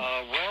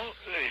 Well,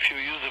 if you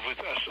use it with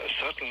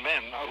certain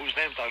men, whose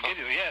names I'll give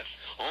you, yes.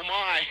 Oh,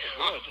 my.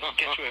 Good.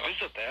 Get you a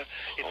visit there.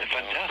 It's a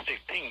fantastic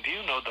thing. Do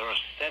you know there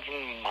are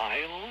 7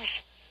 miles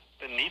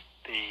beneath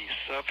the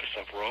surface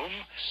of Rome?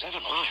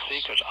 7 miles?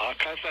 Secret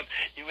archives. And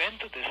you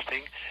enter this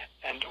thing,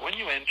 and when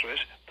you enter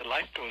it, the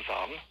light goes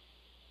on,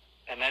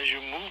 and as you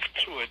move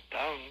through it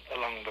down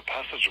along the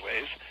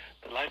passageways,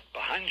 the light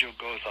behind you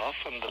goes off,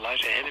 and the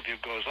light ahead of you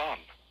goes on.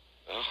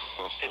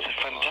 Oh, it's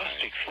a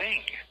fantastic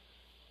thing.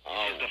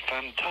 It's a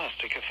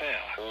fantastic affair.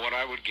 What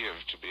I would give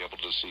to be able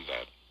to see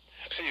that.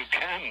 You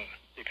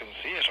can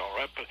see it all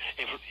right, but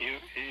if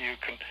you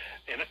can,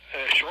 in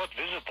a short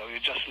visit though, you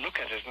just look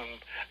at it and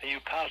you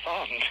pass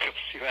on because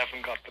you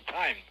haven't got the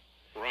time.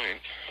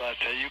 Right. But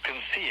you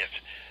can see it.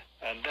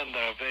 And then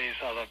there are various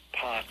other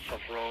parts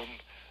of Rome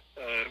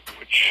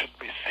which should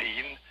be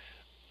seen.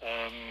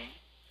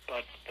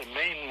 But the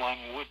main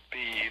one would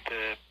be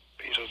the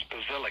Peter's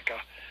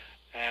Basilica,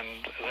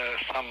 and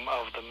some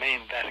of the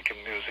main Vatican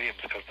museums,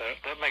 because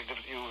they're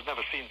magnificent. You've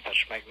never seen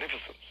such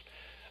magnificence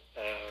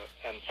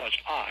and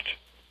such art.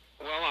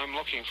 Well, I'm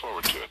looking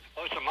forward to it.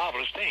 Oh, it's a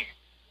marvelous thing.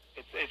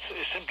 It's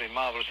simply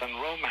marvelous, and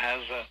Rome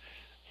has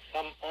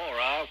some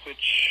aura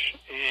which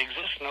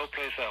exists no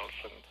place else.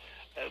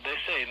 And they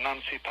say, non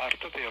si parte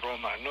di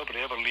Roma.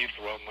 Nobody ever leaves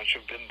Rome once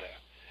you've been there.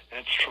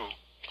 And it's true.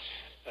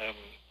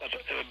 But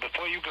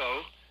before you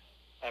go,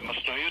 I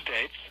must know your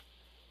dates,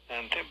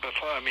 and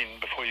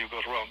before you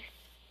go to Rome.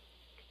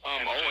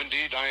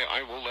 Indeed,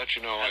 I will let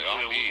you know.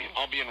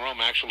 I'll be in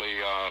Rome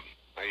actually.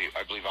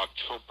 I believe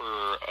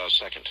October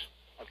 2nd.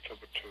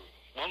 October 2.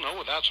 Well,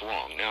 no, that's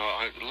wrong.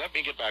 Now, let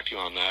me get back to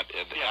you on that.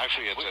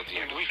 Actually, it's at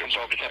the end. We can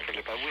talk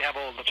separately, but we have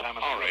all the time.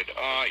 All right.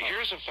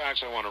 Here's some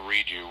facts I want to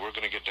read you. We're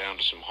going to get down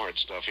to some hard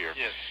stuff here.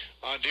 Yes.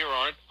 Dear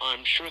Art,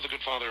 I'm sure the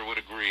good Father would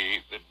agree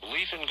that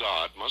belief in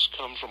God must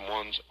come from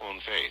one's own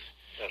faith.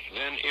 Yes.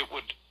 Then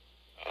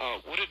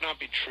would it not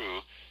be true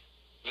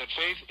that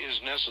faith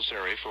is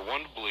necessary for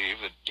one to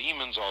believe that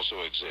demons also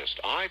exist?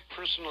 I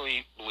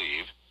personally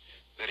believe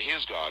that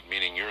his God,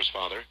 meaning yours,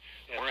 Father,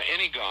 yes, or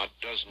any God,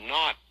 does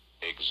not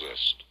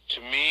exist.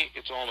 To me,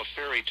 it's all a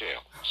fairy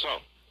tale.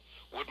 So,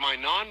 would my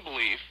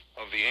non-belief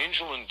of the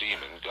angel and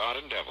demon, God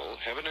and devil,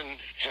 heaven and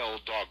hell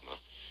dogma,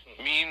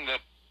 mean that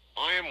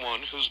I am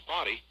one whose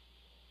body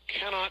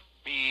cannot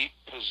be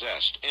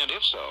possessed? And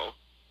if so,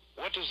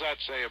 what does that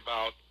say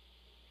about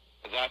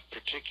that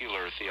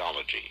particular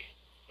theology?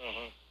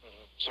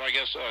 So I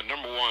guess,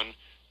 number one,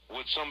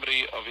 would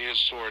somebody of his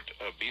sort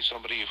be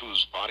somebody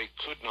whose body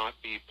could not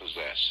be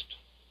possessed?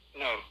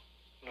 No.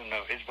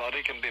 His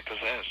body can be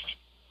possessed.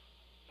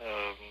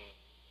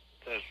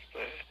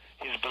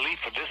 His belief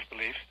or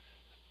disbelief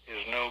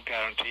is no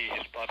guarantee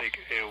his body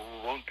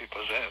won't be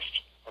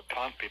possessed or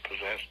can't be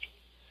possessed.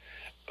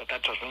 But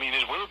that doesn't mean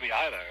it will be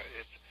either.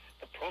 It's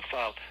the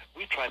profile.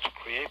 We try to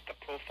create the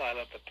profile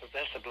of the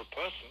possessable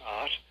person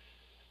art.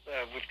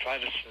 We've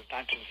tried it since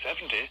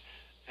 1970,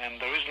 and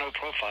there is no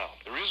profile.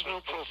 There is no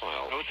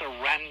profile. No, it's a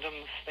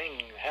random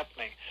thing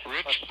happening.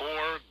 Rich,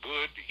 poor,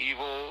 good,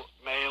 evil,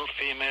 male,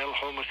 female,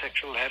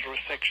 homosexual,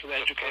 heterosexual,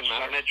 educated,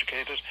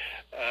 uneducated.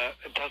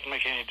 It doesn't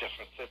make any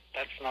difference.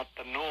 That's not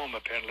the norm,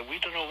 apparently. We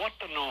don't know what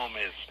the norm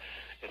is.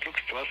 It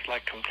looks to us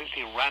like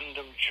completely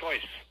random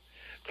choice.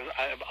 Because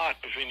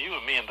art between you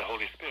and me and the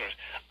Holy Spirit,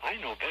 I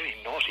know very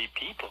naughty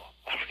people.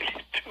 I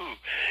really do.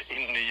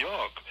 In New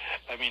York,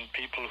 I mean,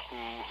 people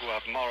who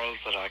have morals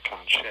that I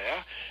can't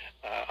share.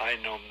 I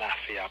know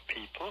mafia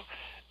people.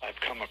 I've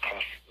come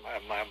across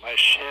my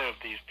share of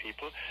these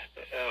people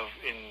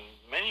in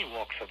many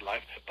walks of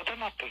life, but they're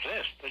not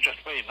possessed. They're just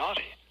very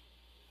naughty.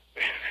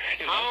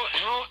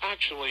 How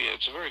actually,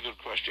 it's a very good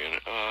question.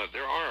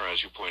 There are,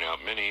 as you point out,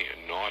 many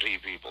naughty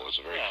people. It's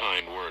a very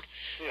kind word.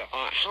 Yeah.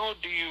 How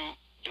do you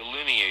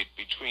delineate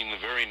between the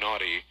very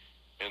naughty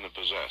and the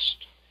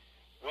possessed?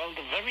 Well,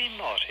 the very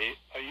naughty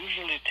are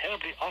usually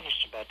terribly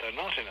honest about their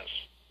naughtiness.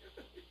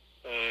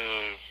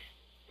 A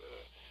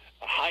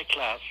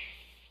high-class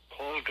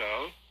call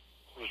girl,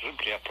 who's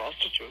simply a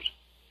prostitute,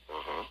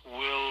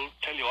 will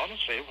tell you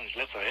honestly, when she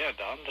lets her hair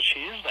down, that she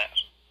is that.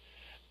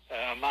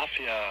 A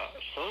mafia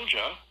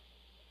soldier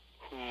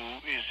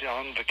who is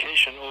on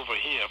vacation over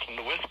here from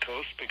the West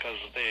Coast because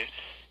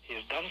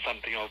he's done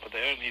something over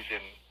there and he's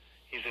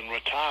in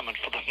retirement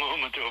for the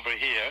moment over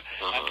here.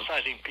 I'm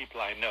citing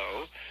people I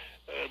know.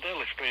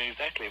 They'll explain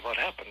exactly what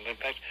happened. In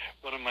fact,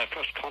 one of my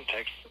first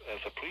contacts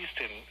as a priest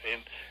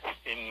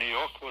in New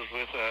York was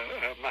with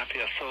a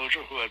mafia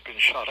soldier who had been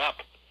shot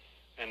up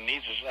and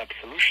needed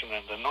absolution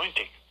and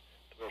anointing.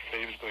 They were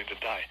afraid he was going to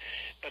die.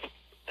 But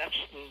that's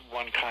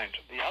one kind.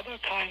 The other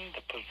kind,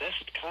 the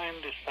possessed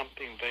kind, is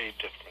something very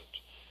different.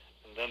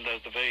 And then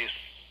there's the various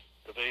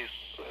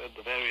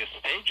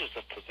stages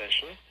of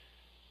possession.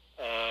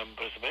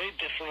 But it's a very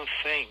different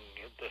thing.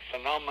 The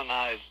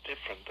phenomena is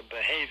different. The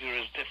behavior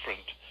is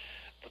different.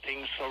 The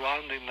things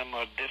surrounding them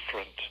are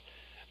different.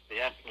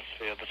 The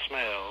atmosphere, the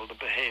smell, the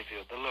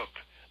behavior, the look,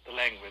 the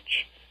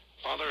language.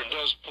 Father,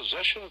 does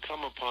possession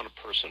come upon a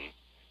person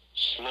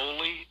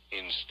slowly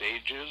in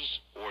stages,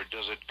 or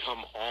does it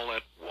come all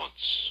at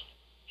once?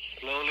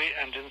 Slowly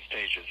and in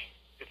stages.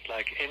 It's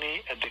like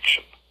any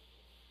addiction.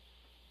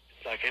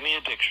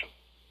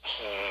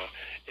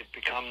 It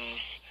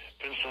becomes,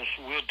 for instance,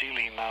 we're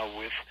dealing now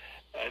with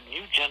a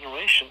new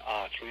generation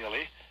art,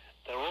 really.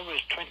 They're always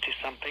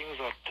 20-somethings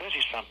or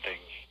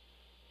 30-somethings.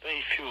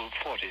 Very few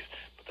 40s.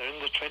 But they're in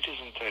the 20s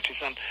and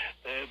 30s. And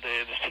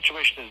the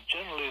situation is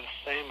generally the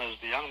same as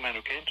the young man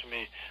who came to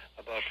me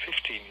about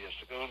 15 years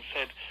ago and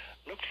said,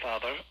 "Look,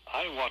 Father,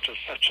 I wanted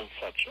such and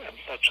such and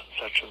such and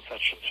such and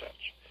such and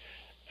such.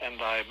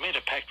 And I made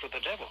a pact with the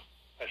devil.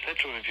 I said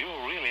to him, if you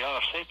really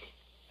are Satan,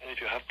 and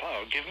if you have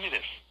power, give me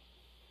this."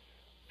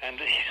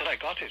 And he said, "I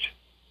got it."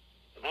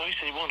 And now he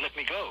said he won't let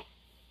me go.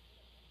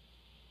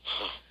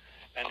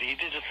 And he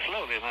did it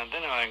slowly, and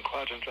then I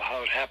inquired into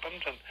how it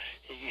happened, and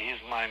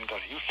his mind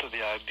got used to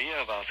the idea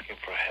of asking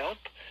for help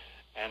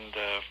and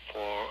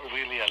for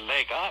really a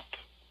leg up.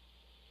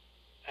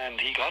 And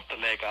he got the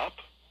leg up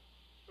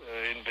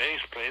in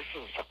various places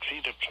and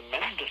succeeded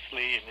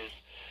tremendously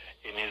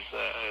in his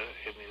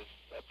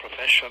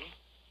profession.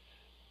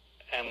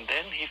 And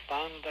then he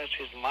found that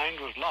his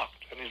mind was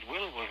locked and his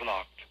will was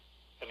locked,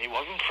 and he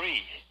wasn't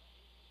free.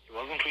 He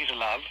wasn't free to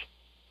love,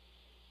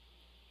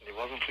 and he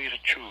wasn't free to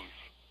choose.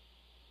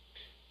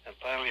 And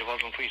finally, he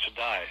wasn't free to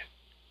die.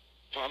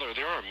 Father,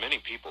 there are many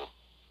people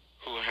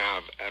who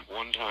have, at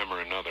one time or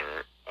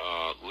another,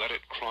 let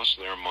it cross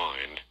their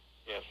mind.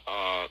 Yes.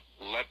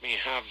 Let me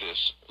have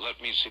this.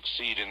 Let me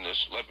succeed in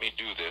this. Let me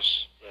do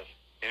this. Yes.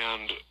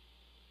 And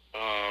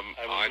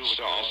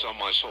I'll sell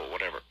my soul,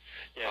 whatever.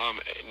 Yes.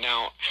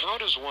 Now, how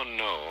does one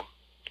know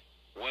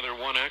whether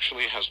one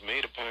actually has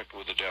made a pact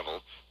with the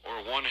devil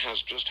or one has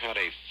just had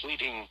a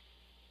fleeting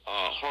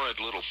horrid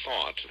little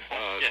thought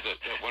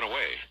that went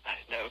away? I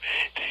know.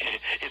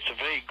 It's a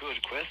very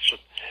good question.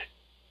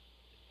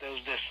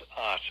 There's this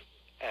art,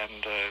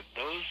 and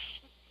those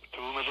to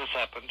whom it has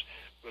happened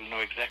will know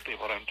exactly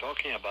what I'm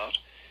talking about.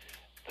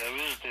 There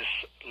is this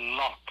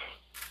lock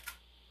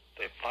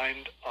they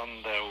find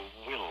on their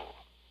will,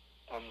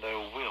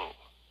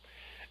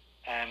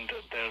 and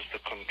there's the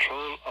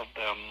control of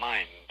their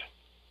mind,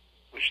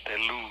 which they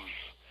lose.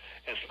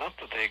 It's not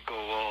that they go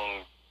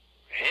all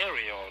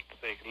hairy or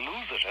they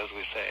lose it, as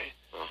we say,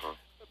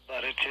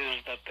 but it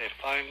is that they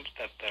find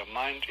that their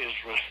mind is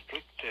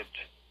restricted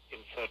in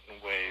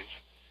certain ways,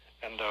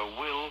 and their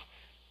will,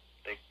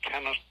 they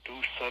cannot do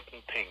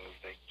certain things.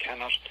 They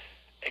cannot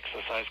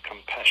exercise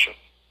compassion.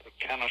 They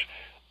cannot,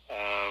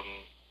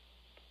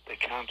 they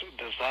can't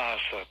desire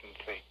certain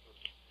things.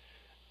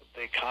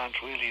 They can't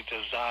really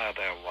desire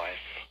their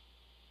wife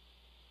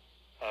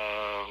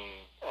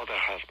or their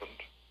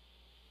husband,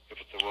 if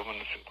it's a woman.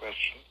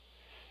 question.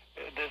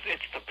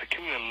 It's the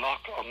peculiar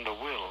lock on the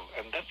will,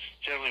 and that's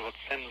generally what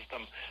sends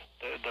them,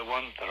 the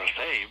ones that are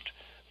saved,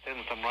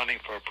 sends them running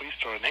for a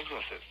priest or an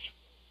exorcist.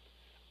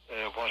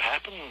 What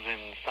happens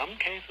in some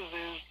cases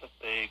is that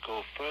they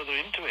go further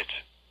into it,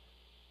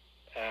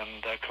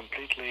 and they're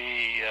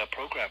completely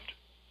programmed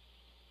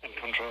and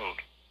controlled.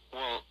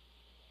 Well,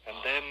 and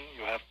then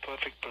you have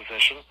perfect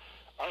possession,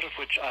 out of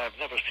which I have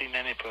never seen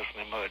any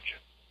person emerge.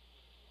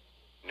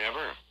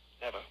 Never?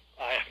 Never.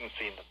 I haven't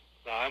seen them.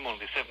 Now, I'm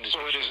only 76.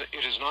 So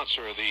it is not,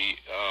 sir, the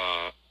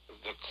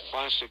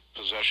classic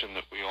possession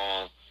that we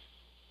all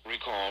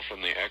recall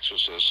from The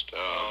Exorcist.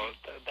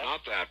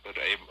 Not that, but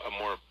a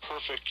more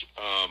perfect...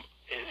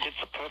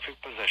 It's a perfect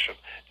possession.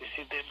 You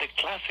see, the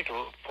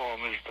classical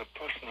form is the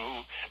person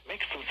who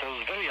makes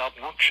themselves very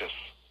obnoxious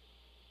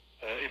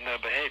in their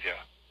behavior.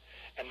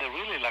 And they're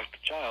really like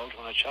the child.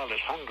 When a child is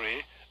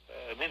hungry,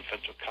 an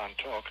infant who can't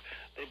talk,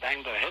 they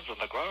bang their heads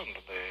on the ground,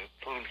 and they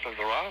throw themselves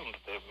around,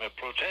 they may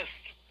protest,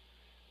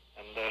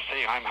 and they're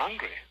saying, I'm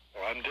hungry,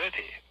 or I'm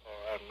dirty, or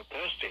I'm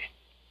thirsty.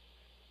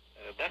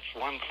 That's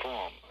one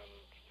form,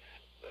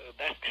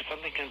 and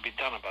something can be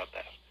done about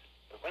that.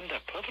 But when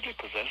they're perfectly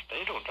possessed,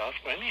 they don't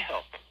ask for any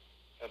help,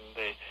 and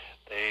they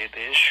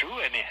eschew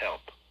any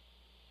help.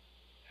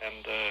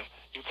 And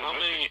you can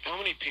how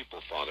many people,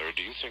 Father,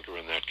 do you think are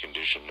in that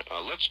condition?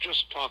 Let's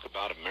just talk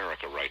about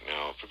America right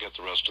now. Forget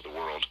the rest of the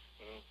world.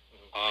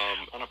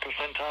 On a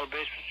percentile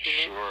basis, you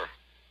mean? Sure.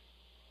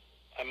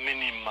 A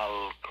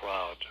minimal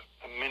crowd,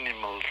 a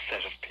minimal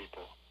set of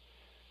people.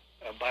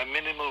 By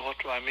minimal, what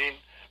do I mean?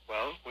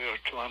 Well, we are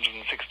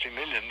 260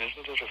 million,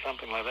 isn't it, or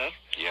something like that?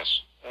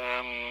 Yes.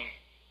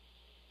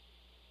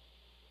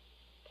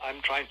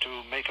 I'm trying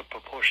to make a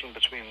proportion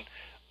between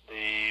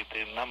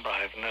the number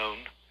I've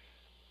known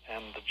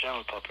and the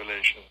general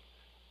population.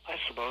 I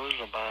suppose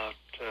about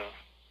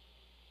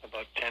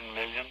 10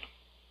 million.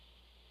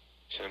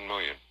 10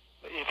 million.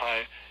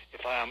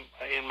 If I am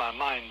in my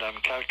mind, I'm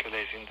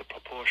calculating the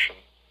proportion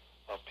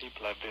of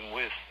people I've been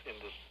with in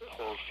this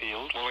whole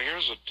field. Well,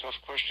 here's a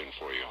tough question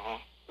for you.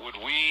 Would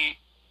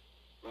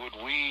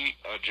we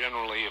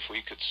generally, if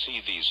we could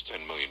see these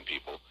 10 million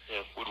people,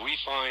 yes, would we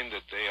find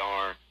that they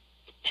are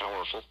the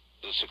powerful,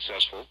 the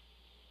successful,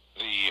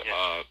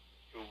 yes,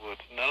 you would.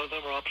 None of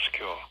them are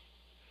obscure.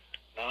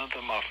 None of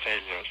them are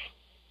failures.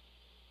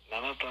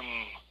 None of them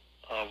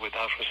are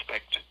without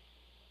respect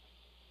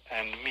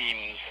and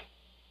means.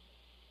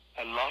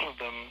 A lot of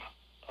them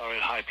are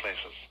in high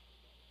places.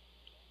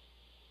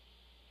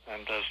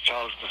 And as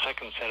Charles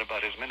II said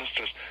about his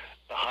ministers,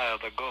 the higher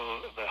they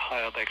go, the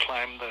higher they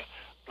climb, the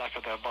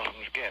blacker their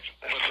bottoms get.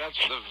 But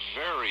that's the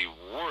very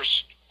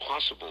worst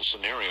possible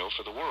scenario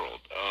for the world.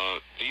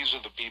 These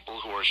are the people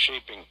who are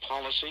shaping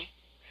policy.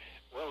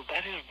 Well,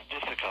 that is the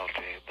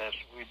difficulty, that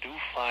we do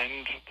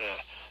find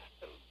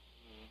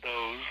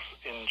those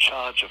in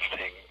charge of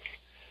things.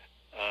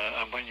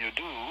 And when you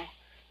do,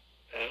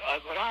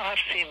 I've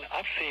seen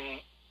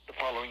the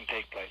following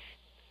take place.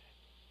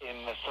 In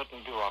a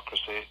certain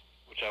bureaucracy,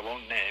 which I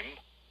won't name,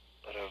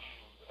 but a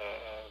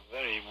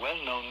very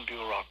well-known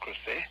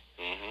bureaucracy,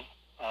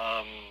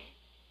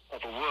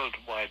 of a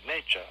worldwide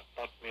nature,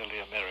 not merely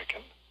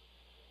American,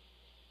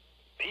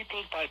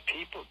 people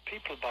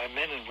by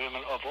men and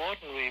women of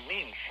ordinary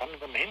means, some of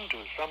them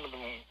Hindus, some of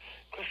them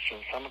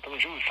Christians, some of them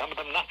Jews, some of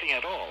them nothing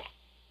at all,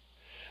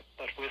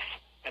 but with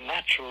a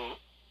natural,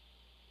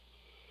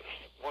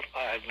 what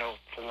I know,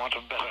 for want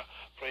of a better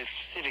phrase,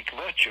 civic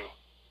virtue,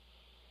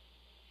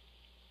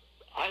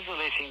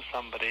 isolating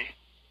somebody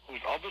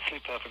who's obviously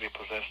perfectly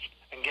possessed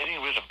and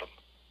getting rid of them.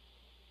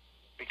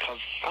 Because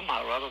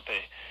somehow or other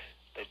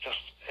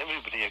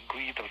everybody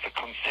agreed, there was a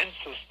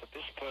consensus that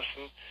this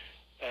person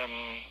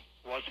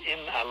was in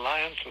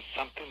alliance with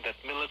something that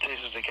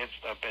militated against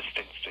our best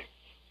instincts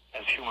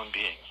as human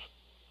beings.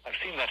 I've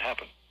seen that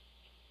happen.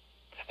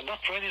 And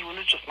not for any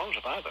religious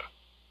motive either.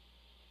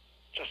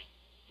 Just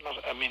not,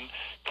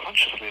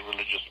 consciously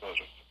religious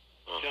motives.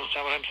 Do you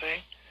understand what I'm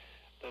saying?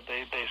 That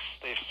they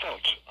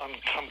felt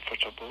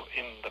uncomfortable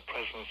in the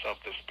presence of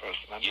this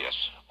person, and yes,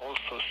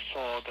 also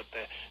saw that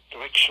the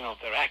direction of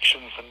their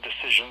actions and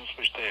decisions,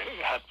 which they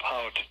had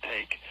power to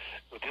take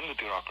within the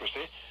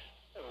bureaucracy,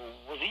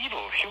 was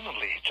evil,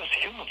 just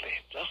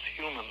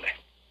humanly.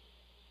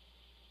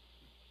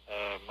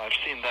 I've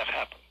seen that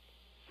happen.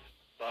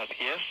 But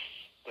yes,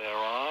 there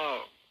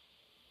are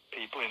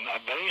people in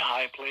very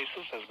high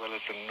places, as well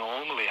as in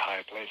normally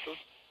high places,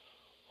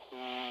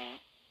 who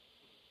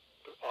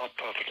are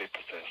perfectly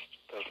possessed.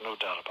 There's no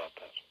doubt about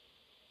that.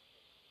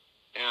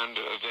 And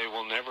they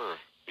will never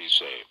be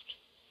saved.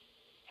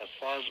 As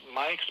far as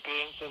my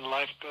experience in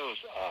life goes,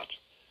 Art,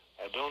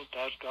 I don't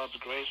doubt God's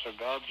grace or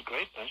God's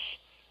greatness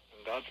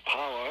and God's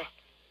power,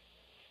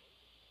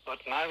 but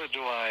neither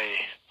do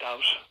I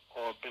doubt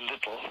or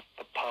belittle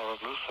the power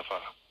of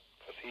Lucifer,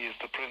 because he is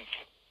the prince.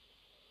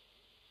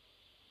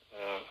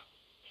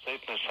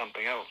 Satan is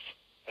something else.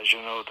 As you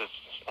know, it's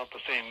not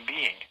the same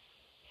being.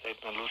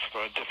 Satan and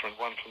Lucifer are different,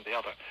 one from the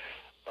other.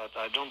 But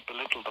I don't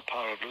belittle the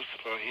power of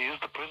Lucifer. He is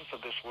the prince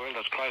of this world,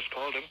 as Christ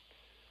called him,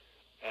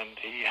 and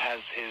he has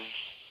his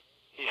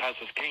he has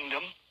his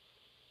kingdom,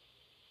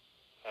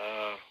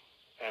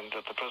 and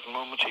at the present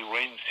moment he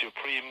reigns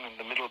supreme in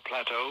the middle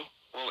plateau.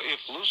 Well, if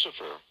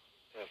Lucifer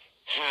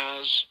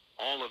has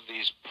all of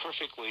these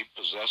perfectly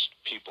possessed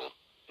people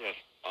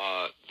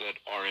that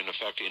are in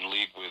effect in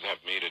league with,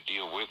 have made a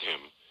deal with him,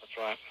 that's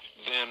right,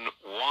 then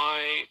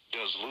why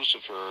does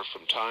Lucifer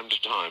from time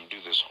to time do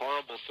this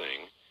horrible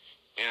thing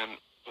and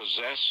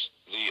possess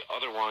the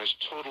otherwise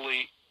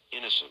totally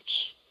innocent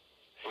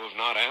who have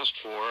not asked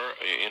for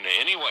in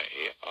any way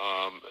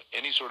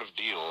any sort of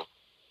deal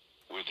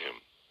with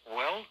him?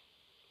 Well,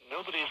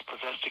 nobody is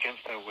possessed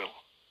against their will.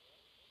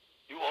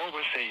 You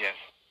always say yes.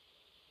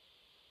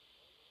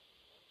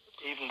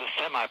 Even the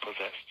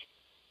semi-possessed,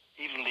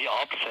 even the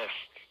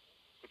obsessed,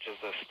 which is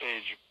the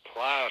stage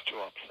prior to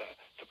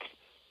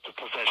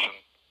possession,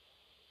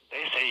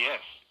 they say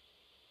yes.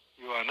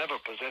 You are never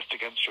possessed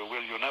against your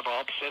will. You're never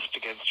obsessed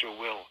against your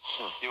will.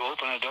 You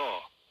open a door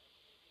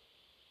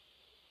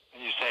and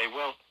you say,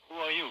 well, who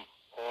are you?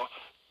 Or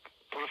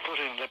put a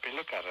foot in and let me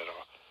look at it.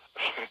 Or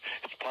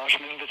it's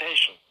partial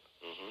invitation.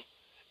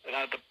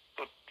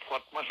 But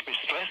what must be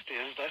stressed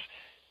is that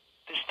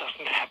this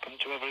doesn't happen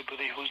to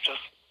everybody who's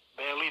just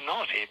barely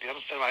naughty. Do you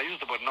understand? I use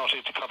the word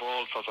naughty to cover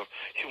all sorts of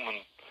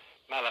human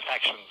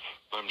malefactions.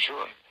 I'm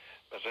sure.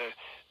 But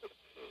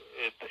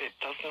it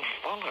doesn't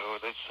follow.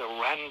 It's a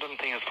random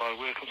thing as far as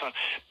we're concerned.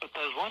 But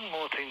there's one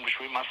more thing which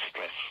we must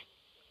stress,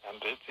 and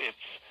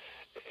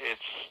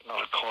it's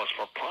not a cause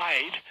for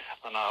pride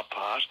on our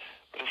part,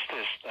 but it's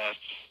this, that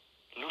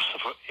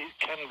Lucifer, it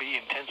can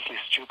be intensely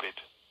stupid,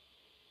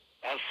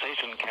 as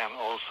Satan can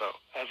also,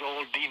 as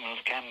all demons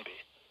can be.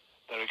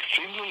 They're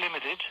extremely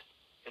limited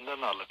in their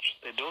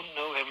knowledge. They don't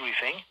know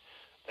everything.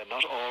 They're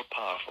not all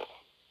powerful.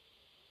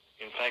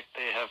 In fact,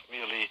 they have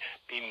merely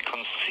been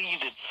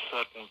conceded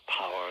certain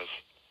powers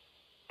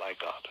by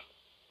God.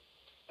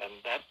 And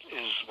that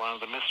is one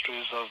of the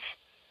mysteries of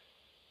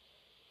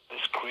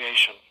this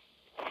creation,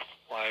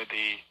 why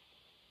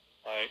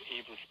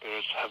evil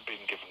spirits have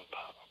been given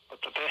power.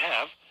 But that they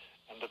have,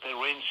 and that they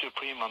reign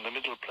supreme on the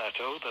middle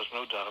plateau, there's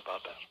no doubt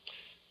about that.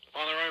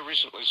 Father, I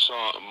recently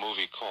saw a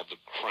movie called The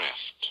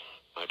Craft.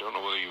 I don't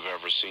know whether you've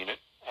ever seen it.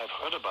 I've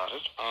heard about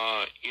it.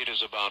 It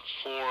is about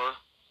 4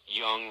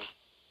 young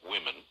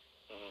women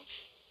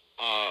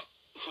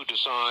who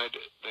decide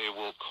they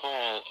will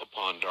call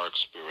upon dark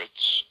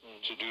spirits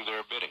to do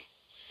their bidding.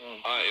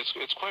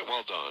 It's quite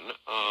well done,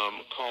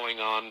 calling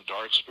on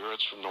dark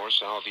spirits from north,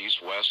 south,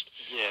 east, west.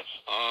 Yes.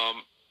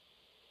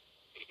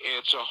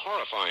 It's a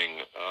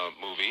horrifying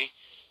movie.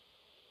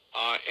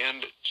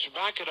 And to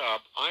back it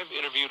up, I've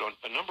interviewed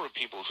a number of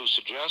people who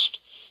suggest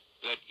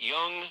that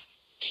young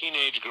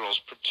teenage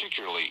girls,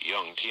 particularly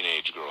young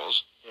teenage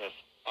girls,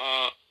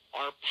 are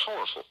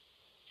powerful.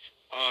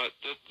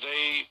 That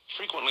they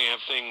frequently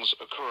have things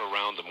occur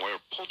around them where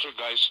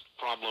poltergeist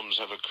problems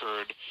have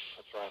occurred.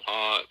 That's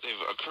right.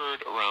 They've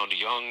occurred around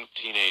young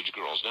teenage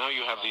girls. Now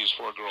you have these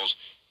 4 girls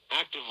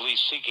actively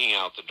seeking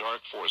out the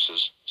dark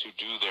forces to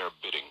do their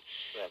bidding.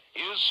 Yes.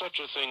 Is such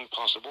a thing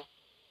possible?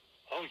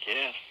 Oh,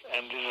 yes,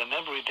 and it's an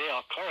everyday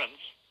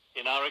occurrence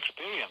in our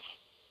experience.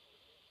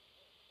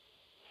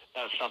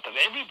 Now, it's not that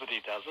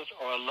everybody does it,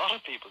 or a lot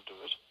of people do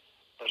it,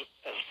 but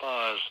as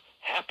far as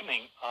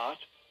happening art,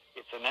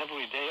 it's an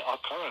everyday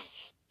occurrence.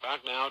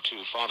 Back now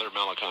to Father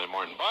Malachi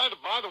Martin. By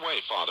the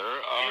way,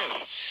 Father,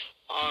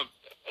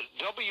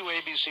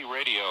 WABC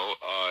Radio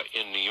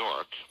in New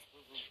York,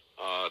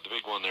 the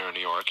big one there in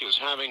New York, is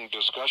having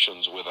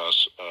discussions with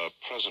us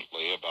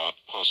presently about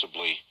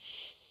possibly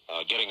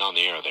getting on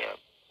the air there.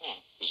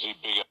 The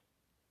big